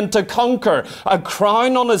conquering and to conquer. A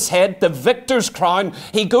crown on his head, the victor's crown.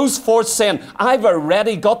 He goes forth saying, I've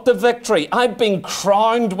already got the victory. I've been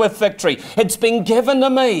crowned with victory. It's been given to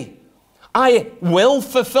me. I will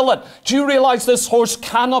fulfill it. Do you realize this horse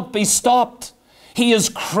cannot be stopped? He is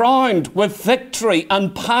crowned with victory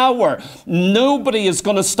and power. Nobody is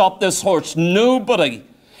going to stop this horse. Nobody.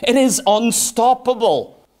 It is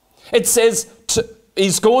unstoppable. It says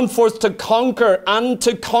he's going forth to conquer and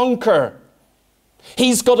to conquer.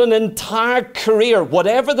 He's got an entire career.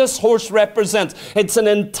 Whatever this horse represents, it's an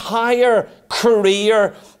entire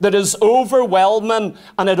career that is overwhelming,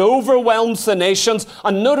 and it overwhelms the nations.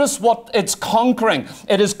 And notice what it's conquering.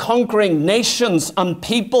 It is conquering nations and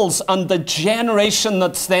peoples and the generation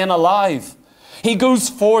that's then alive. He goes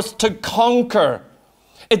forth to conquer.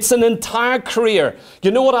 It's an entire career.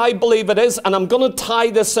 You know what I believe it is? And I'm going to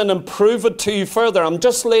tie this in and prove it to you further. I'm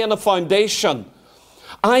just laying a foundation.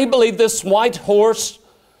 I believe this white horse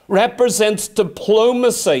represents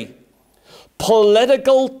diplomacy,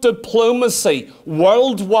 political diplomacy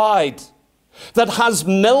worldwide that has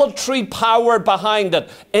military power behind it.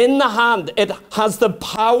 In the hand, it has the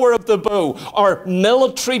power of the bow, or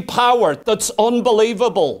military power that's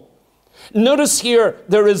unbelievable. Notice here,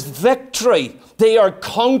 there is victory. They are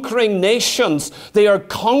conquering nations. They are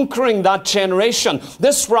conquering that generation.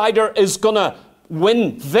 This rider is going to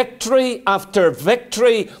win victory after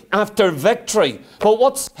victory after victory. But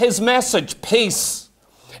what's his message? Peace.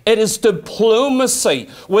 It is diplomacy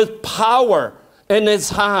with power in his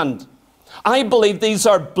hand. I believe these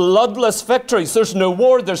are bloodless victories. There's no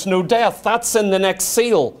war, there's no death. That's in the next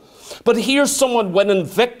seal. But here's someone winning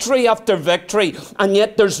victory after victory, and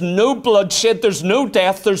yet there's no bloodshed, there's no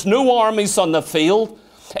death, there's no armies on the field.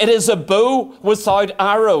 It is a bow without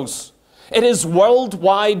arrows. It is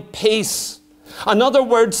worldwide peace. In other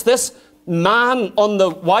words, this man on the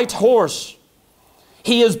white horse,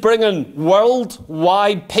 he is bringing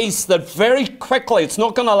worldwide peace that very quickly, it's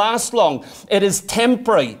not going to last long, it is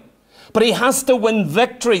temporary. But he has to win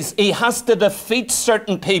victories. He has to defeat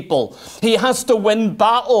certain people. He has to win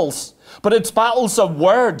battles. But it's battles of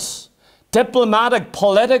words, diplomatic,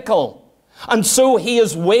 political. And so he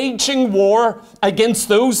is waging war against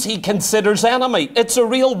those he considers enemy. It's a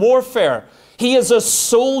real warfare. He is a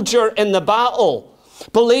soldier in the battle.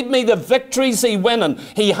 Believe me, the victories he winning,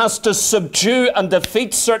 he has to subdue and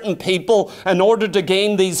defeat certain people in order to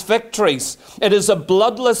gain these victories. It is a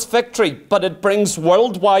bloodless victory, but it brings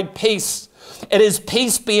worldwide peace. It is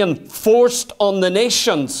peace being forced on the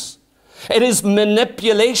nations. It is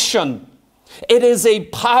manipulation. It is a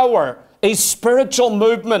power, a spiritual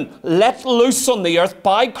movement let loose on the earth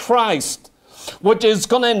by Christ, which is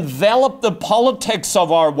going to envelop the politics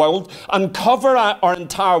of our world and cover our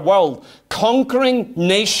entire world, conquering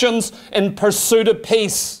nations in pursuit of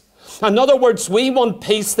peace. In other words, we want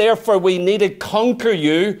peace, therefore we need to conquer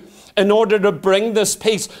you in order to bring this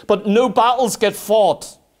peace. But no battles get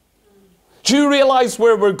fought. Do you realize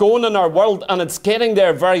where we're going in our world? And it's getting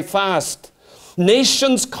there very fast.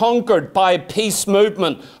 Nations conquered by a peace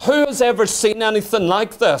movement. Who has ever seen anything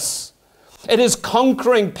like this? It is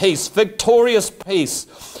conquering peace, victorious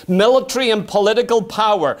peace, military and political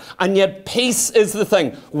power, and yet peace is the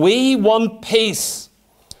thing. We want peace,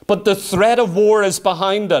 but the threat of war is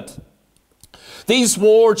behind it. These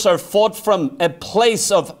wars are fought from a place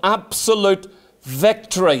of absolute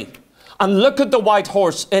victory. And look at the white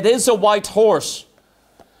horse. It is a white horse.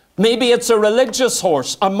 Maybe it's a religious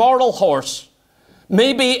horse, a moral horse.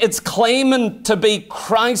 Maybe it's claiming to be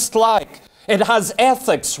Christ-like. It has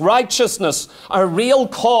ethics, righteousness, a real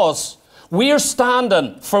cause. We're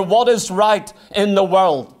standing for what is right in the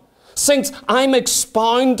world. Saints, I'm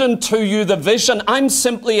expounding to you the vision. I'm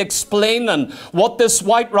simply explaining what this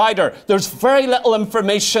white rider, there's very little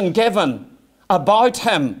information given about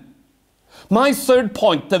him. My third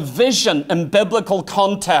point, the vision in biblical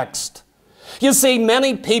context. You see,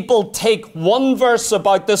 many people take one verse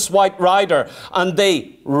about this white rider and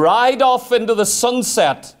they ride off into the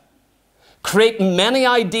sunset, create many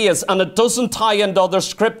ideas, and it doesn't tie into other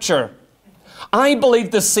scripture. I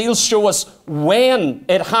believe the seals show us when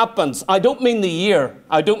it happens. I don't mean the year.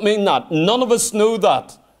 I don't mean that. None of us know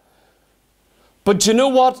that. But you know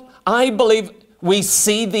what? I believe we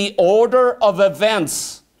see the order of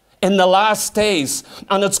events in the last days.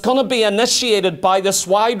 And it's going to be initiated by this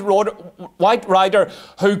white rider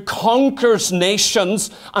who conquers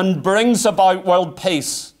nations and brings about world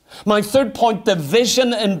peace. My third point, the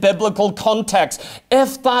vision in biblical context.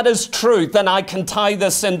 If that is true, then I can tie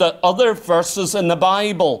this into other verses in the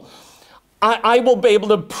Bible. I will be able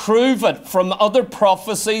to prove it from other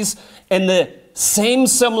prophecies in the same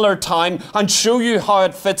similar time and show you how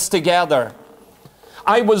it fits together.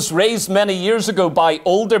 I was raised many years ago by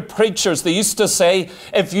older preachers. They used to say,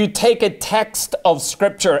 if you take a text of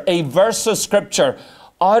Scripture, a verse of Scripture,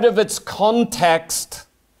 out of its context,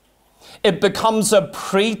 it becomes a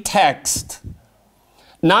pretext.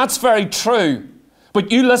 Now, that's very true. But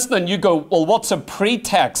you listen and you go, well, what's a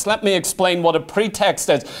pretext? Let me explain what a pretext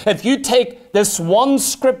is. If you take this one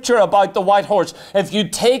scripture about the white horse, if you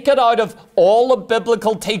take it out of all the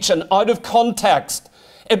biblical teaching, out of context,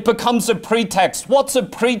 it becomes a pretext. What's a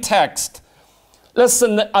pretext?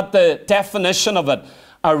 Listen at the definition of it.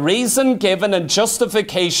 A reason given in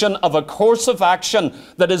justification of a course of action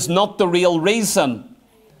that is not the real reason.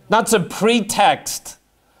 That's a pretext.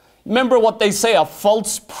 Remember what they say, a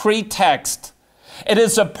false pretext. It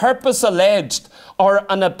is a purpose alleged or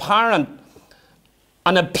an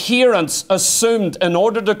appearance assumed in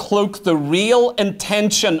order to cloak the real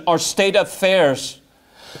intention or state of affairs.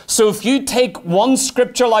 So if you take one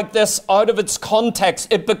scripture like this out of its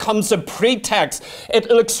context, it becomes a pretext.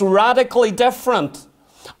 It looks radically different.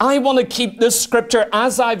 I want to keep this scripture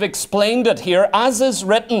as I've explained it here, as is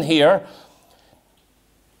written here.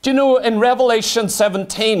 Do you know in Revelation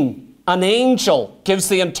 17, an angel gives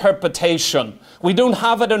the interpretation. We don't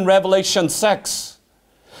have it in Revelation 6.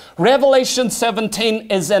 Revelation 17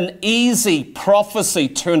 is an easy prophecy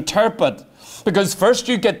to interpret because first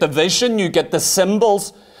you get the vision, you get the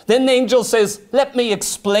symbols. Then the angel says, let me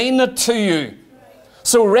explain it to you.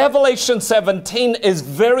 So Revelation 17 is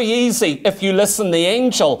very easy if you listen to the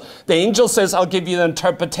angel. The angel says, I'll give you the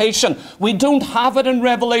interpretation. We don't have it in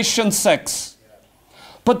Revelation 6.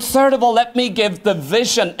 But third of all, let me give the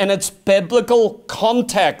vision in its biblical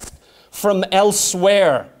context from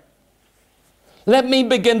elsewhere. Let me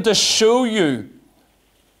begin to show you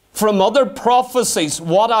from other prophecies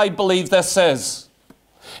what I believe this is.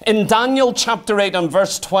 In Daniel chapter 8 and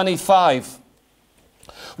verse 25,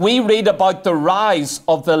 we read about the rise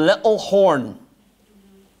of the little horn,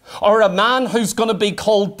 or a man who's going to be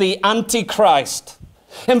called the Antichrist.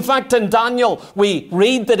 In fact, in Daniel, we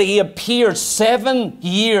read that he appears 7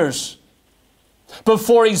 years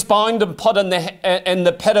before he's bound and put in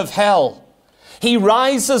the pit of hell. He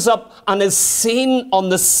rises up and is seen on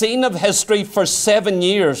the scene of history for 7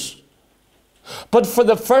 years. But for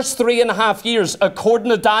the first 3.5 years, according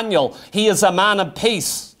to Daniel, he is a man of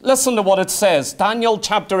peace. Listen to what it says. Daniel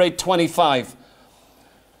chapter 8:25.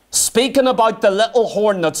 Speaking about the little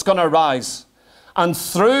horn that's going to rise. And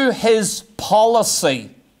through his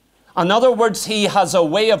policy, in other words, he has a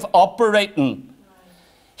way of operating.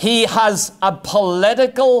 He has a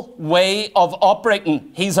political way of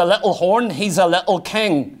operating. He's a little horn. He's a little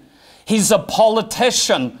king. He's a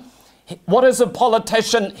politician. What is a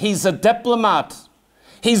politician? He's a diplomat.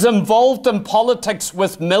 He's involved in politics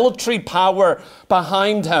with military power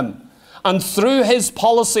behind him. And through his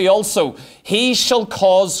policy also, he shall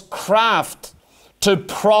cause craft to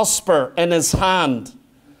prosper in his hand.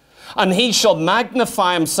 And he shall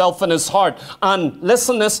magnify himself in his heart. And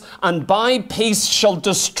listen to this, and by peace shall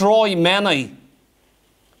destroy many.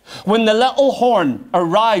 When the little horn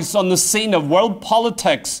arrives on the scene of world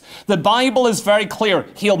politics, the Bible is very clear.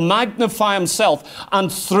 He'll magnify himself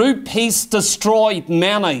and through peace destroy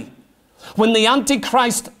many. When the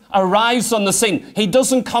Antichrist arrives on the scene, he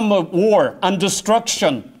doesn't come with war and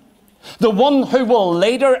destruction. The one who will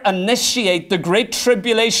later initiate the Great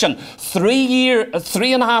Tribulation,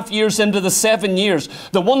 3.5 years into the 7 years,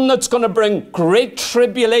 the one that's going to bring great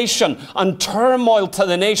tribulation and turmoil to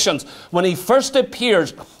the nations. When he first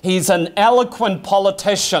appears, he's an eloquent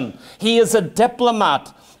politician. He is a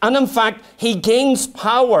diplomat. And in fact, he gains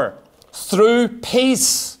power through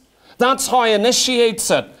peace. That's how he initiates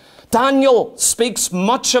it. Daniel speaks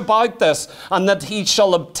much about this, and that he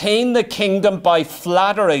shall obtain the kingdom by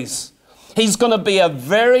flatteries. He's going to be a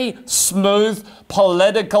very smooth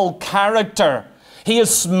political character. He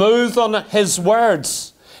is smooth on his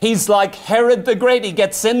words. He's like Herod the Great. He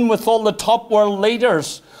gets in with all the top world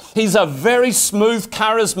leaders. He's a very smooth,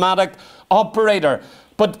 charismatic operator.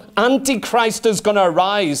 But Antichrist is going to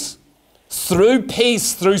arise through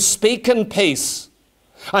peace, through speaking peace.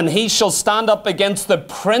 And he shall stand up against the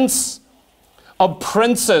prince of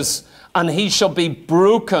princes, and he shall be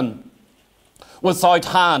broken without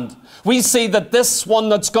hand. We see that this one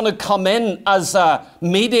that's going to come in as a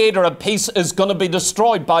mediator of peace is going to be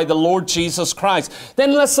destroyed by the Lord Jesus Christ.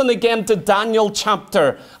 Then listen again to Daniel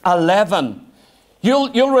chapter 11.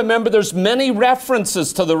 You'll remember there's many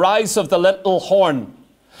references to the rise of the little horn.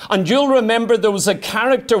 And you'll remember there was a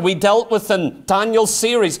character we dealt with in Daniel's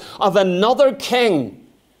series of another king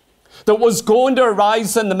that was going to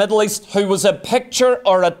arise in the Middle East, who was a picture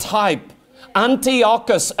or a type.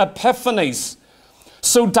 Antiochus Epiphanes.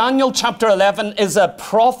 So Daniel chapter 11 is a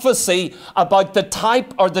prophecy about the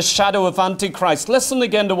type or the shadow of Antichrist. Listen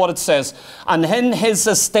again to what it says. And in his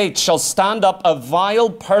estate shall stand up a vile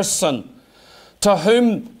person, to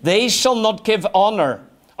whom they shall not give honor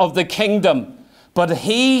of the kingdom, but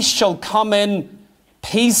he shall come in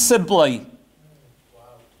peaceably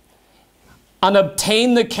and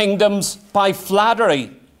obtain the kingdoms by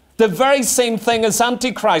flattery. The very same thing as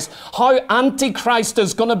Antichrist. How Antichrist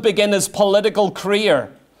is going to begin his political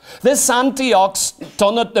career. This Antioch's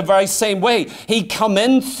done it the very same way. He come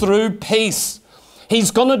in through peace.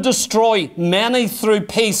 He's going to destroy many through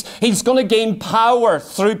peace. He's going to gain power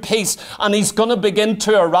through peace. And he's going to begin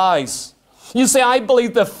to arise. You see, I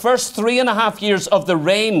believe the first 3.5 years of the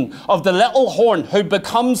reign of the little horn who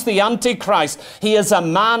becomes the Antichrist, he is a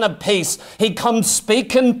man of peace. He comes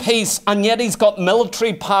speaking peace, and yet he's got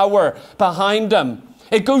military power behind him.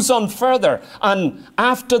 It goes on further. And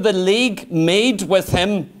after the league made with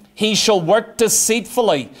him, he shall work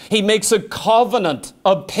deceitfully. He makes a covenant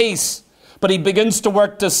of peace, but he begins to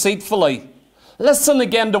work deceitfully. Listen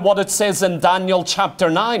again to what it says in Daniel chapter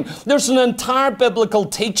 9. There's an entire biblical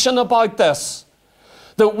teaching about this.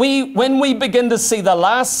 That when we begin to see the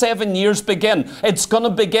last 7 years begin, it's going to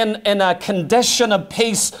begin in a condition of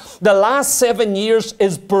peace. The last 7 years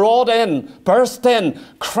is brought in, birthed in.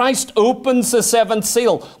 Christ opens the seventh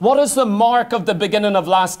seal. What is the mark of the beginning of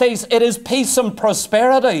last days? It is peace and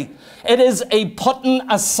prosperity. It is a putting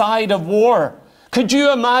aside of war. Could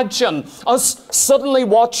you imagine us suddenly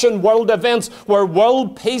watching world events where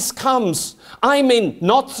world peace comes? I mean,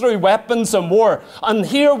 not through weapons and war. And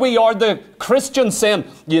here we are, the Christians, saying,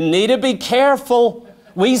 you need to be careful.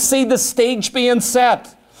 We see the stage being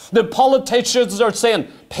set. The politicians are saying,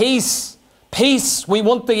 peace, peace. We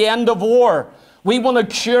want the end of war. We want to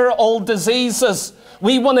cure all diseases.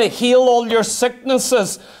 We want to heal all your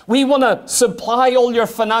sicknesses. We want to supply all your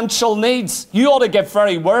financial needs. You ought to get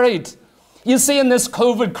very worried. You see, in this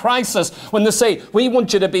COVID crisis, when they say, we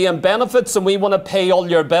want you to be in benefits and we want to pay all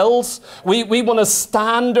your bills, we want a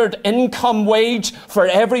standard income wage for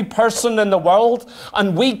every person in the world,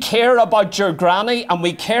 and we care about your granny and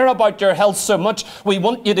we care about your health so much, we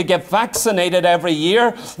want you to get vaccinated every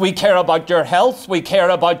year. We care about your health, we care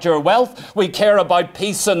about your wealth, we care about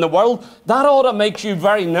peace in the world. That ought to make you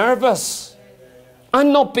very nervous.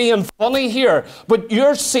 I'm not being funny here, but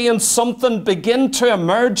you're seeing something begin to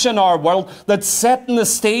emerge in our world that's setting the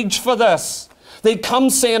stage for this. They come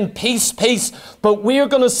saying peace, peace, but we're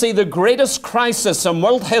going to see the greatest crisis in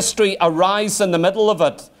world history arise in the middle of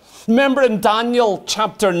it. Remember in Daniel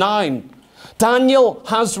chapter 9, Daniel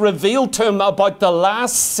has revealed to him about the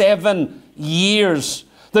last 7 years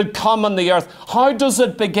that come on the earth. How does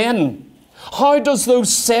it begin? How does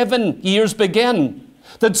those 7 years begin?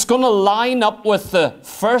 That's going to line up with the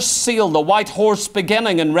first seal, the white horse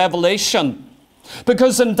beginning in Revelation.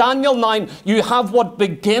 Because in Daniel 9, you have what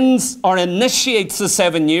begins or initiates the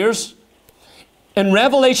 7 years. In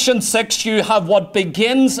Revelation 6, you have what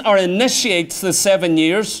begins or initiates the 7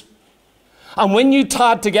 years. And when you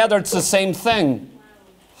tie it together, it's the same thing.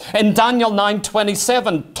 In Daniel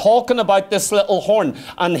 9:27, talking about this little horn,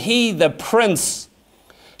 and he, the prince,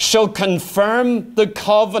 shall confirm the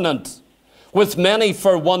covenant with many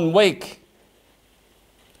for 1 week.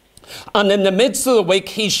 And in the midst of the week,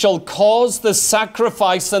 he shall cause the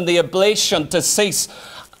sacrifice and the oblation to cease.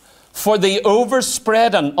 For the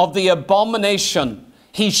overspreading of the abomination,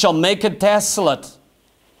 he shall make it desolate.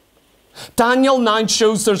 Daniel 9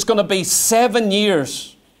 shows there's going to be 7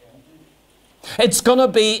 years. It's going to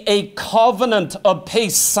be a covenant of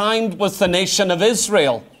peace signed with the nation of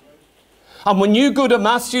Israel. And when you go to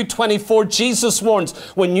Matthew 24, Jesus warns,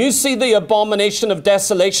 when you see the abomination of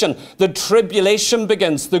desolation, the tribulation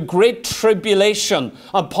begins, the great tribulation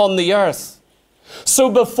upon the earth. So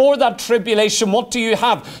before that tribulation, what do you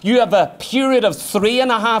have? You have a period of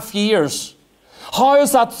 3.5 years. How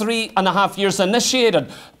is that 3.5 years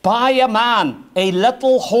initiated? By a man, a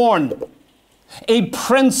little horn, a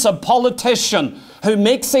prince, a politician, who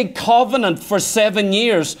makes a covenant for 7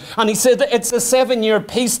 years. And he said that it's a 7-year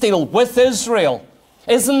peace deal with Israel.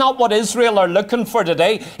 Isn't that what Israel are looking for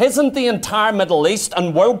today? Isn't the entire Middle East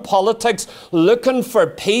and world politics looking for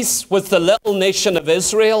peace with the little nation of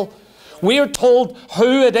Israel? We're told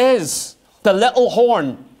who it is, the little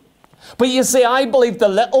horn. But you see, I believe the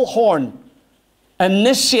little horn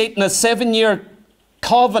initiating a 7-year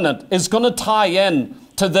covenant is going to tie in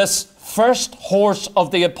to this first horse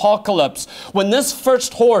of the apocalypse. When this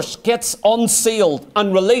first horse gets unsealed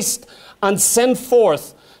and released and sent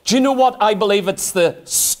forth, Do you know what? I believe it's the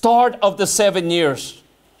start of the 7 years.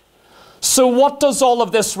 So what does all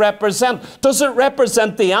of this represent? Does it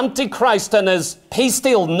represent the Antichrist and his peace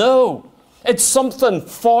deal? No. It's something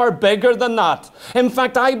far bigger than that. In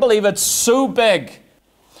fact, I believe it's so big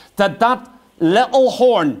that that little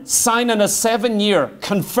horn signing a 7-year,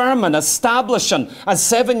 confirming, establishing a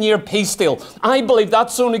 7-year peace deal, I believe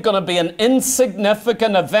that's only going to be an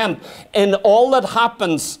insignificant event in all that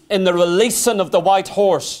happens in the releasing of the white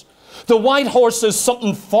horse. The white horse is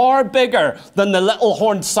something far bigger than the little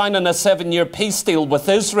horn signing a 7-year peace deal with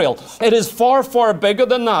Israel. It is far, far bigger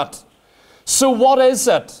than that. So what is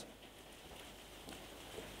it?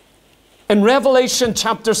 In Revelation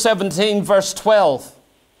chapter 17, verse 12,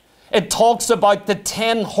 it talks about the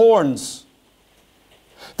 10 horns.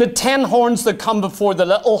 The 10 horns that come before the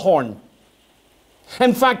little horn.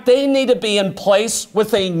 In fact, they need to be in place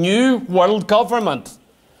with a new world government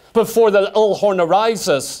before the little horn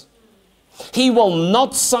arises. He will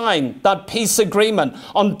not sign that peace agreement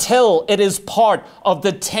until it is part of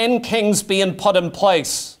the 10 kings being put in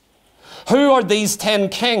place. Who are these 10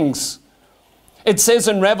 kings? It says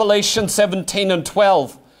in Revelation 17 and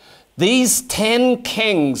 12, these 10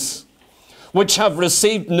 kings, which have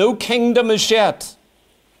received no kingdom as yet,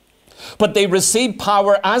 but they receive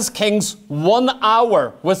power as kings 1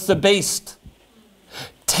 hour with the beast.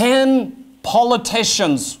 10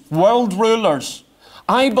 politicians, world rulers.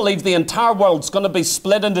 I believe the entire world's going to be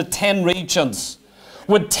split into 10 regions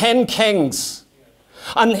with 10 kings.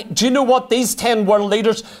 And do you know what? These 10 world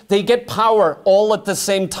leaders, they get power all at the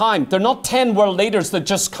same time. They're not 10 world leaders that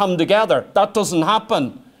just come together. That doesn't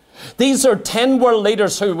happen. These are 10 world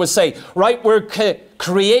leaders who will say, right, we're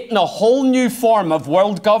creating a whole new form of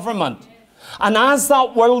world government. And as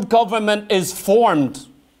that world government is formed,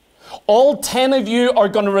 all 10 of you are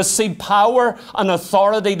going to receive power and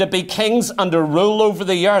authority to be kings and to rule over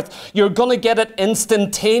the earth. You're going to get it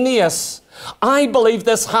instantaneous. I believe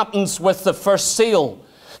this happens with the first seal.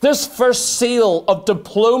 This first seal of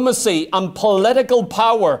diplomacy and political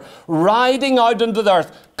power riding out into the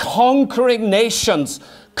earth, conquering nations,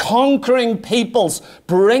 conquering peoples,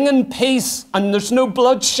 bringing peace, and there's no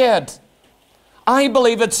bloodshed. I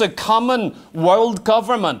believe it's a common world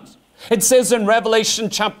government. It says in Revelation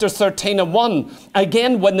chapter 13 and 1,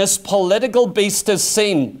 again, when this political beast is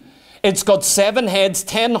seen, it's got 7 heads,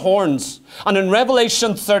 10 horns. And in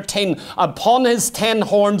Revelation 13, upon his 10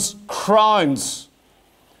 horns, crowns.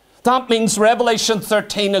 That means Revelation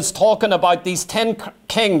 13 is talking about these 10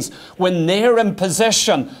 kings when they're in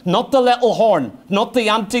position, not the little horn, not the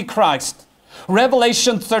Antichrist.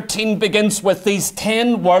 Revelation 13 begins with these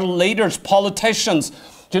 10 world leaders, politicians.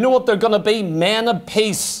 Do you know what they're going to be? Men of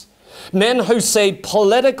peace. Men who say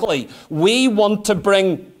politically, we want to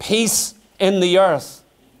bring peace in the earth.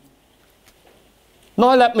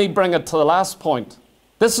 Now let me bring it to the last point.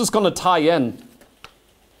 This is going to tie in,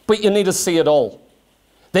 but you need to see it all.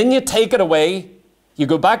 Then you take it away, you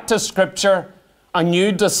go back to Scripture, and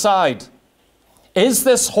you decide, is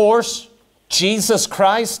this horse Jesus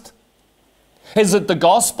Christ? Is it the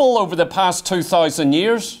gospel over the past 2,000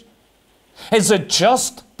 years? Is it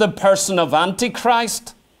just the person of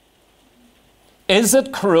Antichrist? Is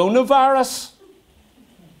it coronavirus?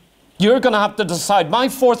 You're going to have to decide. My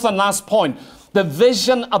fourth and last point, the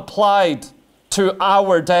vision applied to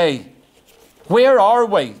our day. Where are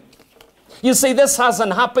we? You see, this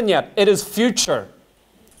hasn't happened yet. It is future.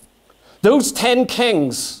 Those 10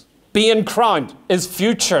 kings being crowned is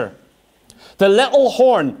future. The little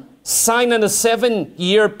horn signing a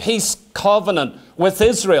 7-year peace covenant with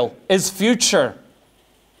Israel is future.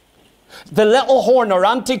 The little horn or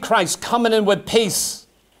Antichrist coming in with peace,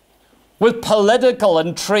 with political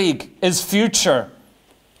intrigue, is future.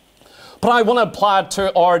 But I want to apply it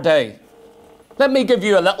to our day. Let me give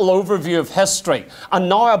you a little overview of history and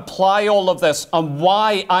now apply all of this and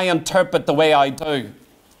why I interpret the way I do.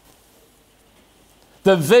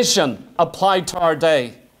 The vision applied to our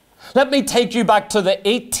day. Let me take you back to the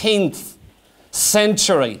 18th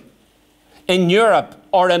century in Europe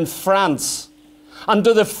or in France, and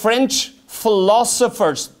to the French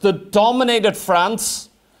philosophers that dominated France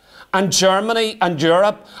and Germany and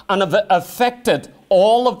Europe and have affected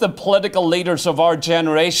all of the political leaders of our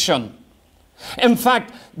generation. In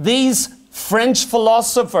fact, these French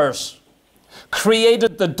philosophers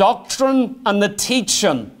created the doctrine and the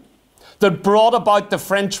teaching that brought about the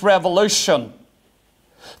French Revolution.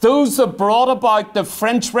 Those that brought about the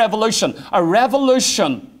French Revolution, a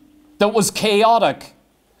revolution that was chaotic,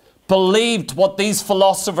 believed what these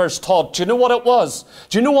philosophers taught. Do you know what it was?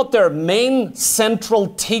 Do you know what their main central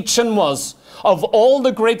teaching was? Of all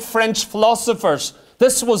the great French philosophers,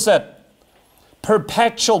 this was it.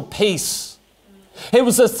 perpetual peace. It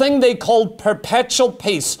was a thing they called perpetual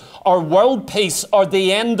peace, or world peace, or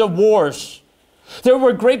the end of wars. There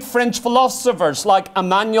were great French philosophers like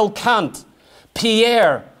Immanuel Kant,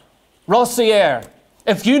 Pierre, Rossier.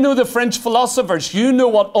 If you know the French philosophers, you know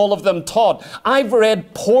what all of them taught. I've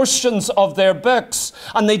read portions of their books,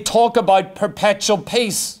 and they talk about perpetual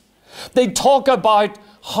peace. They talk about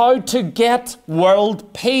how to get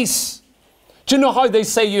world peace. Do you know how they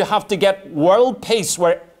say you have to get world peace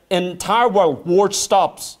where entire world war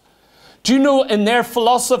stops? Do you know in their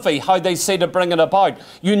philosophy how they say to bring it about?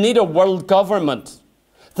 You need a world government.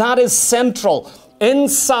 That is central.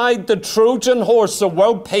 Inside the Trojan horse of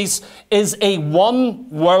world peace is a one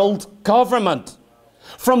world government.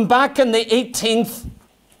 From back in the 18th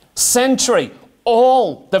century,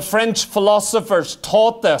 all the French philosophers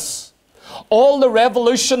taught this. All the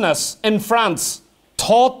revolutionists in France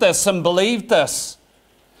taught this and believed this.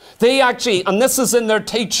 They actually, and this is in their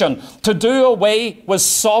teaching, to do away with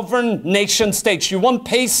sovereign nation states. You want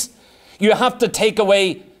peace? You have to take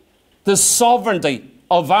away the sovereignty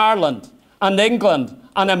of Ireland and England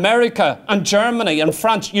and America and Germany and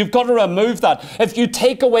France. You've got to remove that. If you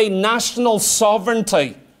take away national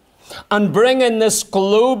sovereignty and bring in this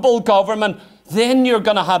global government, then you're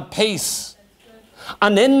going to have peace.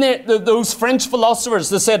 And in those French philosophers,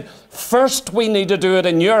 they said, first we need to do it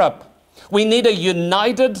in Europe. We need a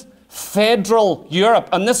united federal Europe.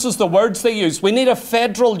 And this is the words they use. We need a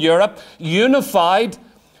federal Europe unified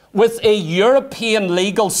with a European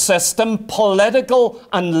legal system, political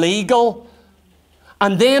and legal.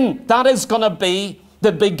 And then that is going to be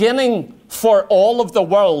the beginning for all of the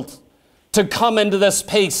world to come into this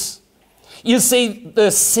peace. You see, the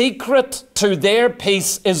secret to their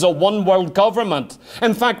peace is a one world government.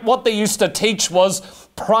 In fact, what they used to teach was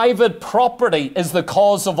private property is the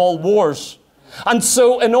cause of all wars. And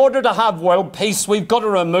so in order to have world peace, we've got to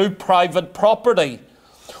remove private property.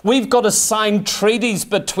 We've got to sign treaties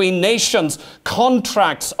between nations,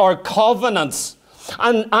 contracts or covenants.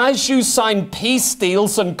 And as you sign peace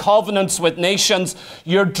deals and covenants with nations,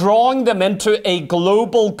 you're drawing them into a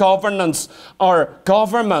global governance or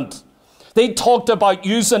government. They talked about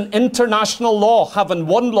using international law, having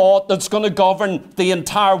one law that's going to govern the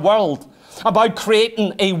entire world, about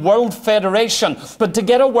creating a world federation. But to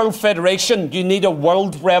get a world federation, you need a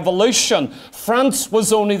world revolution. France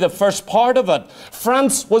was only the first part of it.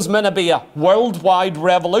 France was meant to be a worldwide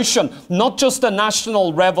revolution, not just a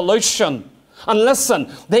national revolution. And listen,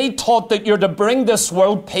 they taught that you're to bring this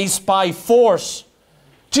world peace by force.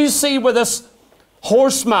 Do you see where this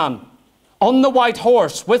horseman on the white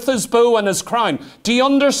horse with his bow and his crown? Do you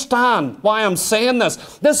understand why I'm saying this?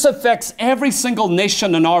 This affects every single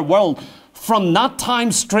nation in our world from that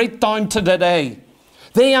time straight down to today.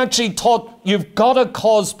 They actually taught you've got to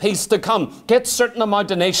cause peace to come. Get certain amount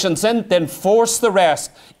of nations in, then force the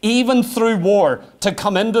rest, even through war, to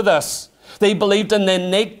come into this. They believed in the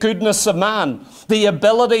innate goodness of man, the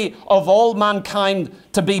ability of all mankind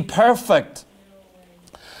to be perfect.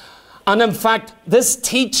 And in fact, this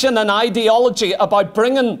teaching and ideology about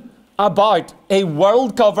bringing about a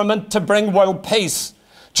world government to bring world peace.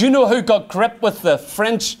 Do you know who got grip with the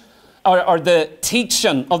French or the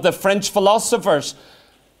teaching of the French philosophers?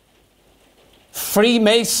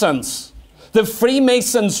 Freemasons. The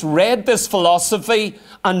Freemasons read this philosophy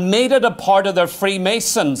and made it a part of their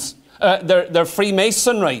Freemasons, their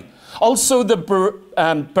Freemasonry. Also, the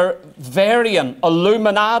Bavarian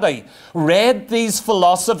Illuminati read these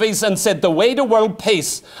philosophies and said, the way to world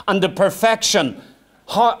peace and to perfection,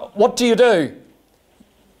 what do?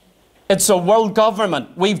 It's a world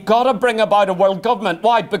government. We've got to bring about a world government.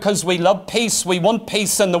 Why? Because we love peace. We want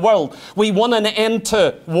peace in the world. We want an end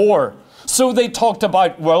to war. So they talked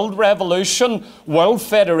about world revolution, world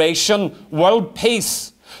federation, world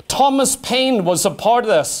peace. Thomas Paine was a part of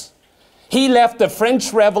this. He left the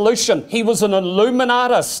French Revolution. He was an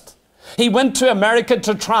Illuminatist. He went to America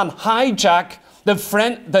to try and hijack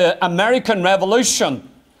the American Revolution.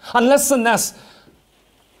 And listen this,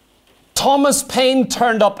 Thomas Paine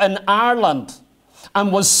turned up in Ireland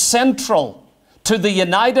and was central to the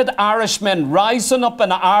United Irishmen rising up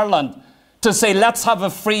in Ireland to say, let's have a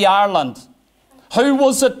free Ireland. Who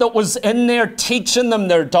was it that was in there teaching them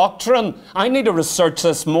their doctrine? I need to research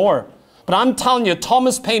this more. But I'm telling you,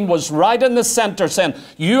 Thomas Paine was right in the centre saying,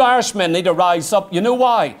 you Irishmen need to rise up. You know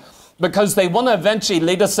why? Because they want to eventually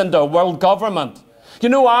lead us into a world government. You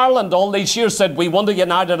know, Ireland all these years said, we want a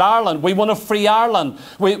united Ireland. We want a free Ireland.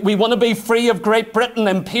 We want to be free of Great Britain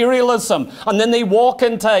imperialism. And then they walk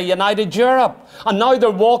into a united Europe. And now they're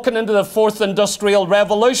walking into the fourth industrial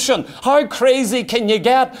revolution. How crazy can you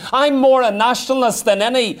get? I'm more a nationalist than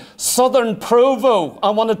any Southern Provo, I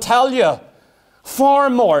want to tell you. Far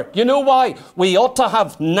more. You know why? We ought to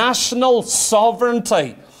have national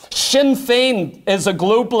sovereignty. Sinn Féin is a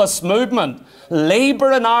globalist movement.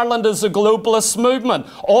 Labour in Ireland is a globalist movement.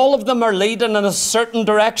 All of them are leading in a certain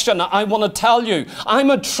direction. I want to tell you, I'm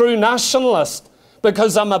a true nationalist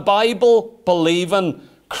because I'm a Bible-believing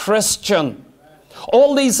Christian.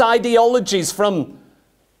 All these ideologies from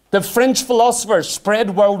the French philosophers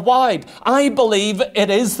spread worldwide. I believe it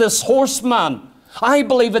is this horseman. I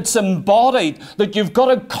believe it's embodied that you've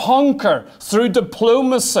got to conquer through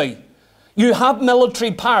diplomacy. You have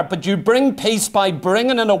military power, but you bring peace by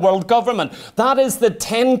bringing in a world government. That is the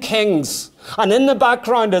 10 kings. And in the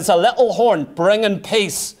background is a little horn bringing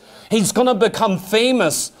peace. He's going to become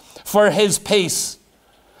famous for his peace.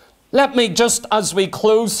 Let me, just as we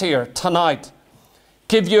close here tonight,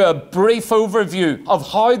 give you a brief overview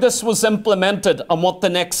of how this was implemented and what the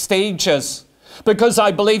next stage is. Because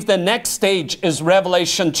I believe the next stage is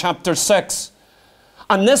Revelation chapter 6.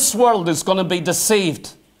 And this world is going to be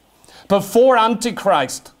deceived. Before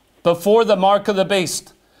Antichrist, before the mark of the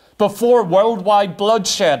beast, before worldwide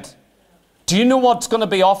bloodshed, do you know what's going to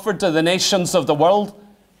be offered to the nations of the world?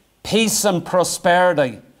 Peace and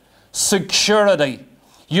prosperity, security.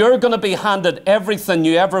 You're going to be handed everything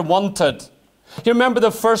you ever wanted. You remember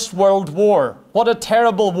the First World War? What a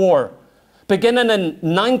terrible war. Beginning in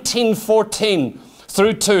 1914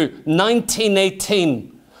 through to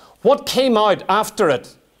 1918. What came out after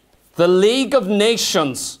it? The League of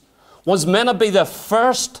Nations was meant to be the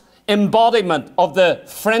first embodiment of the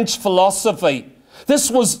French philosophy. This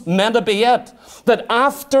was meant to be it. That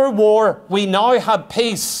after war, we now have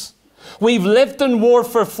peace. We've lived in war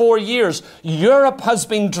for 4 years. Europe has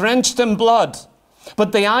been drenched in blood.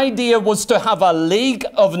 But the idea was to have a League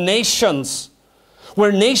of Nations,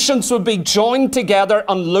 where nations would be joined together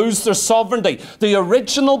and lose their sovereignty. The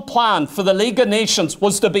original plan for the League of Nations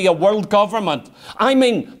was to be a world government. I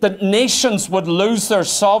mean, that nations would lose their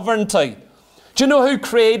sovereignty. Do you know who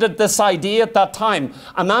created this idea at that time?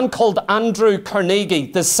 A man called Andrew Carnegie,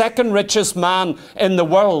 the second richest man in the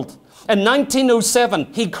world. In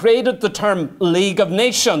 1907, he created the term League of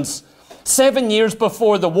Nations. 7 years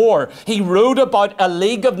before the war, he wrote about a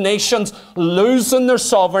League of Nations losing their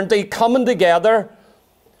sovereignty, coming together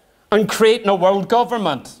and creating a world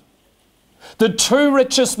government. The two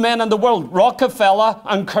richest men in the world, Rockefeller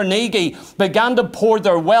and Carnegie, began to pour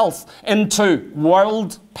their wealth into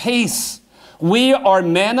world peace. We are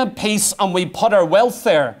men of peace and we put our wealth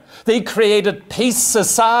there. They created peace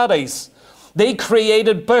societies. They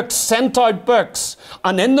created books, sent out books.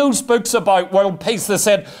 And in those books about world peace, they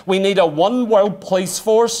said, we need a one world police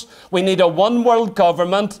force. We need a one world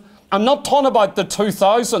government. I'm not talking about the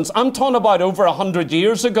 2000s. I'm talking about over 100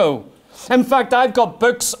 years ago. In fact, I've got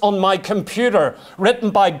books on my computer written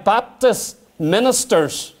by Baptist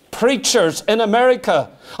ministers, preachers in America.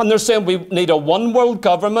 And they're saying we need a one world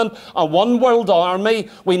government, a one world army.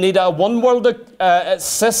 We need a one world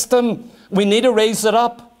system. We need to raise it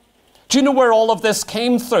up. Do you know where all of this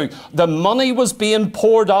came through? The money was being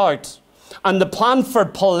poured out. And the plan for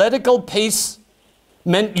political peace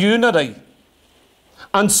meant unity.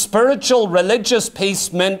 And spiritual, religious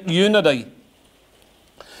peace meant unity.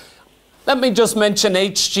 Let me just mention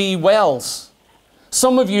H.G. Wells.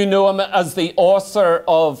 Some of you know him as the author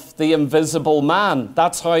of The Invisible Man.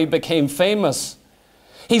 That's how he became famous.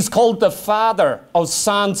 He's called the father of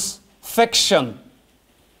science fiction.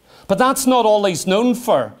 But that's not all he's known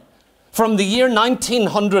for. From the year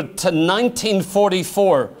 1900 to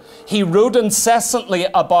 1944, he wrote incessantly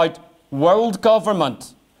about world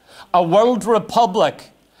government, a world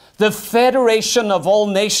republic, the federation of all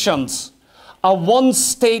nations, a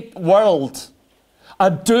one-state world,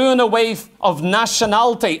 a doing away of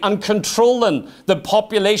nationality and controlling the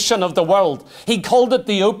population of the world. He called it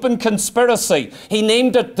the open conspiracy. He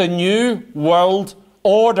named it the New World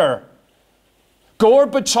Order.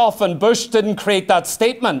 Gorbachev and Bush didn't create that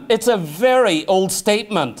statement. It's a very old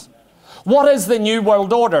statement. What is the New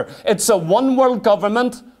World Order? It's a one world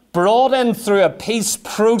government brought in through a peace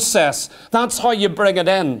process. That's how you bring it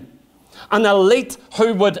in. An elite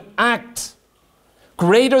who would act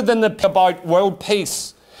greater than about world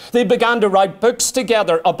peace. They began to write books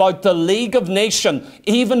together about the League of Nations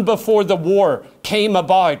even before the war came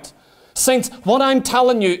about. Saints, what I'm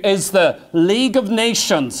telling you is the League of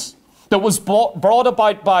Nations that was brought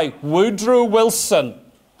about by Woodrow Wilson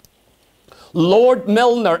Lord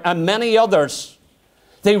Milner, and many others.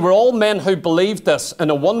 They were all men who believed this in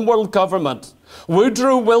a one-world government.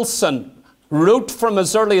 Woodrow Wilson wrote from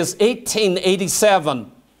as early as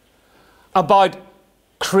 1887 about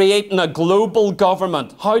creating a global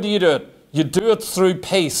government. How do you do it? You do it through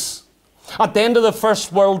peace. At the end of the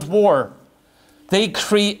First World War, they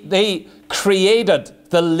created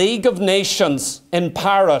the League of Nations in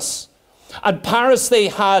Paris. At Paris, they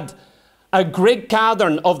had a great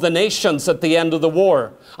gathering of the nations at the end of the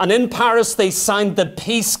war. And in Paris, they signed the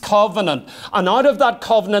Peace Covenant. And out of that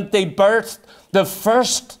covenant, they birthed the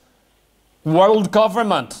first world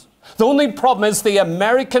government. The only problem is the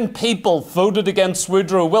American people voted against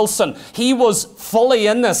Woodrow Wilson. He was fully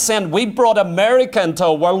in this, saying, we brought America into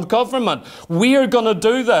a world government. We are going to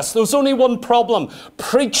do this. There was only one problem.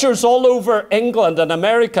 Preachers all over England and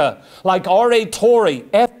America, like R.A. Torrey,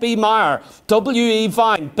 F.B. Meyer, W.E.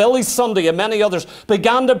 Vine, Billy Sunday, and many others,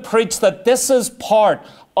 began to preach that this is part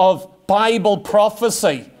of Bible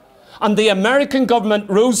prophecy. And the American government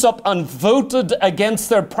rose up and voted against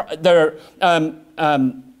their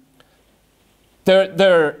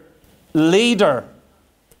leader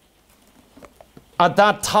at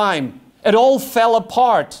that time. It all fell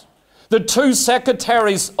apart. The two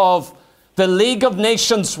secretaries of the League of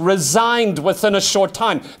Nations resigned within a short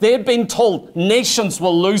time. They had been told nations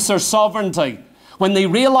will lose their sovereignty. When they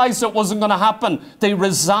realized it wasn't going to happen, they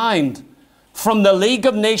resigned from the League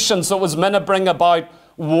of Nations that was meant to bring about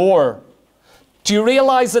war. Do you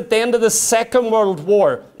realize at the end of the Second World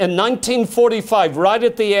War, in 1945, right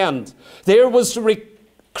at the end, there was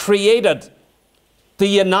created the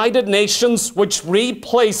United Nations, which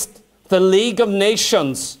replaced the League of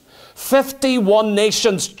Nations. 51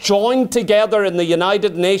 nations joined together in the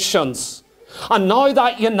United Nations. And now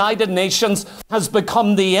that United Nations has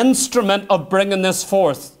become the instrument of bringing this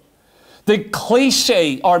forth. The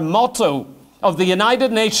cliche or motto of the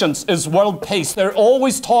United Nations is world peace. They're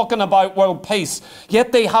always talking about world peace,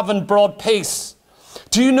 yet they haven't brought peace.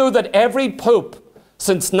 Do you know that every pope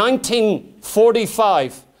since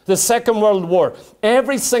 1945, the Second World War,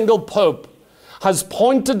 every single pope has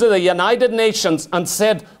pointed to the United Nations and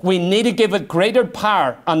said, we need to give it greater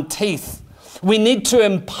power and teeth. We need to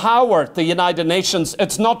empower the United Nations.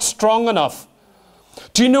 It's not strong enough.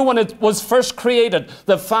 Do you know when it was first created,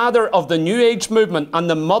 the father of the New Age movement and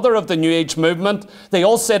the mother of the New Age movement, they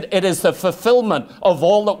all said it is the fulfillment of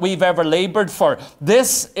all that we've ever labored for.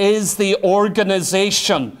 This is the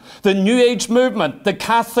organization. The New Age movement, the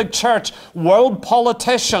Catholic Church, world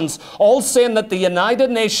politicians, all saying that the United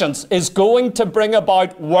Nations is going to bring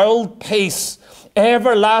about world peace,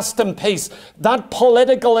 everlasting peace. That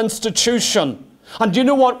political institution. And do you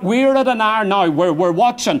know what? We're at an hour now where we're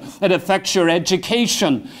watching. It affects your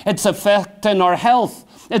education. It's affecting our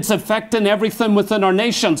health. It's affecting everything within our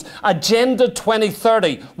nations. Agenda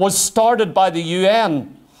 2030 was started by the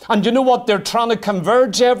UN. And you know what? They're trying to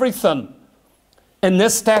converge everything in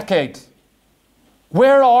this decade.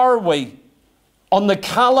 Where are we on the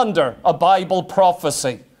calendar of Bible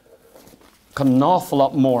prophecy? An awful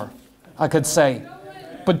lot more, I could say.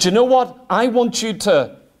 But do you know what? I want you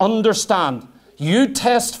to understand. You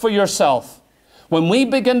test for yourself. When we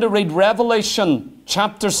begin to read Revelation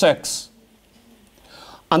chapter 6,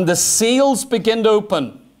 and the seals begin to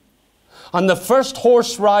open, and the first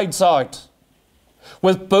horse rides out,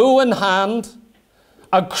 with bow in hand,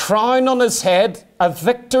 a crown on his head, a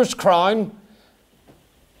victor's crown,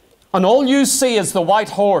 and all you see is the white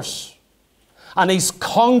horse, and he's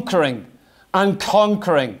conquering and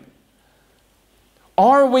conquering.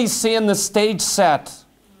 Are we seeing the stage set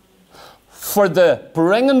for the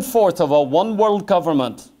bringing forth of a one world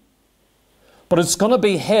government? But it's going to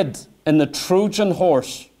be hid in the Trojan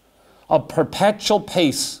horse of perpetual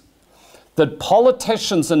peace that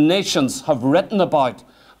politicians and nations have written about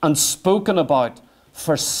and spoken about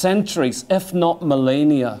for centuries, if not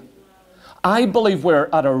millennia. I believe we're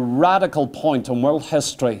at a radical point in world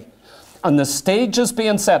history, and the stage is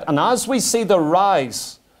being set. And as we see the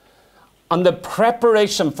rise and the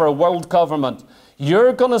preparation for a world government,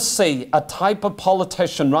 you're going to see a type of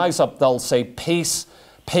politician rise up. They'll say, peace,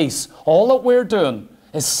 peace. All that we're doing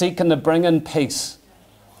is seeking to bring in peace.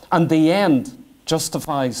 And the end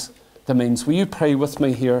justifies the means. Will you pray with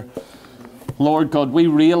me here? Lord God, we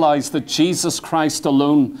realize that Jesus Christ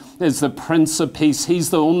alone is the Prince of Peace. He's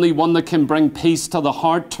the only one that can bring peace to the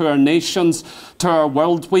heart, to our nations, to our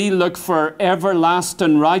world. We look for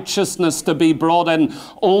everlasting righteousness to be brought in.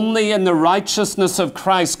 Only in the righteousness of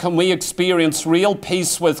Christ can we experience real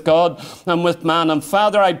peace with God and with man. And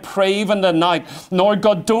Father, I pray even tonight, Lord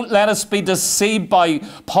God, don't let us be deceived by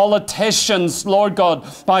politicians, Lord God,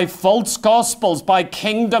 by false gospels, by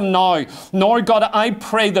kingdom now. Lord God, I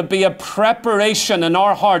pray there be a preparation in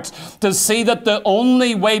our hearts to see that the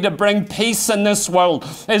only way to bring peace in this world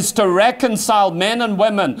is to reconcile men and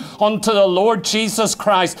women unto the Lord Jesus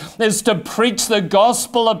Christ, is to preach the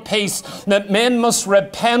gospel of peace, that men must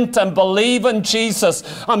repent and believe in Jesus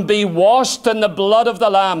and be washed in the blood of the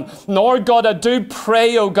Lamb. Lord God, I do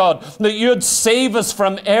pray, oh God, that you'd save us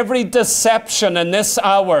from every deception in this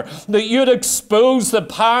hour, that you'd expose the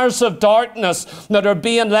powers of darkness that are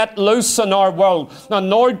being let loose in our world. And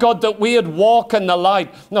Lord God, that we would walk in the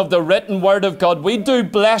light of the written word of God. We do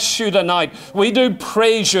bless you tonight. We do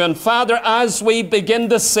praise you. And Father, as we begin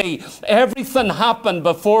to see everything happen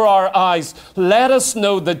before our eyes, let us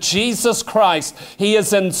know that Jesus Christ, he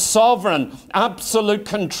is in sovereign, absolute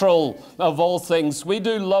control of all things. We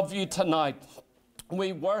do love you tonight.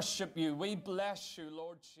 We worship you. We bless you,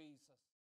 Lord Jesus.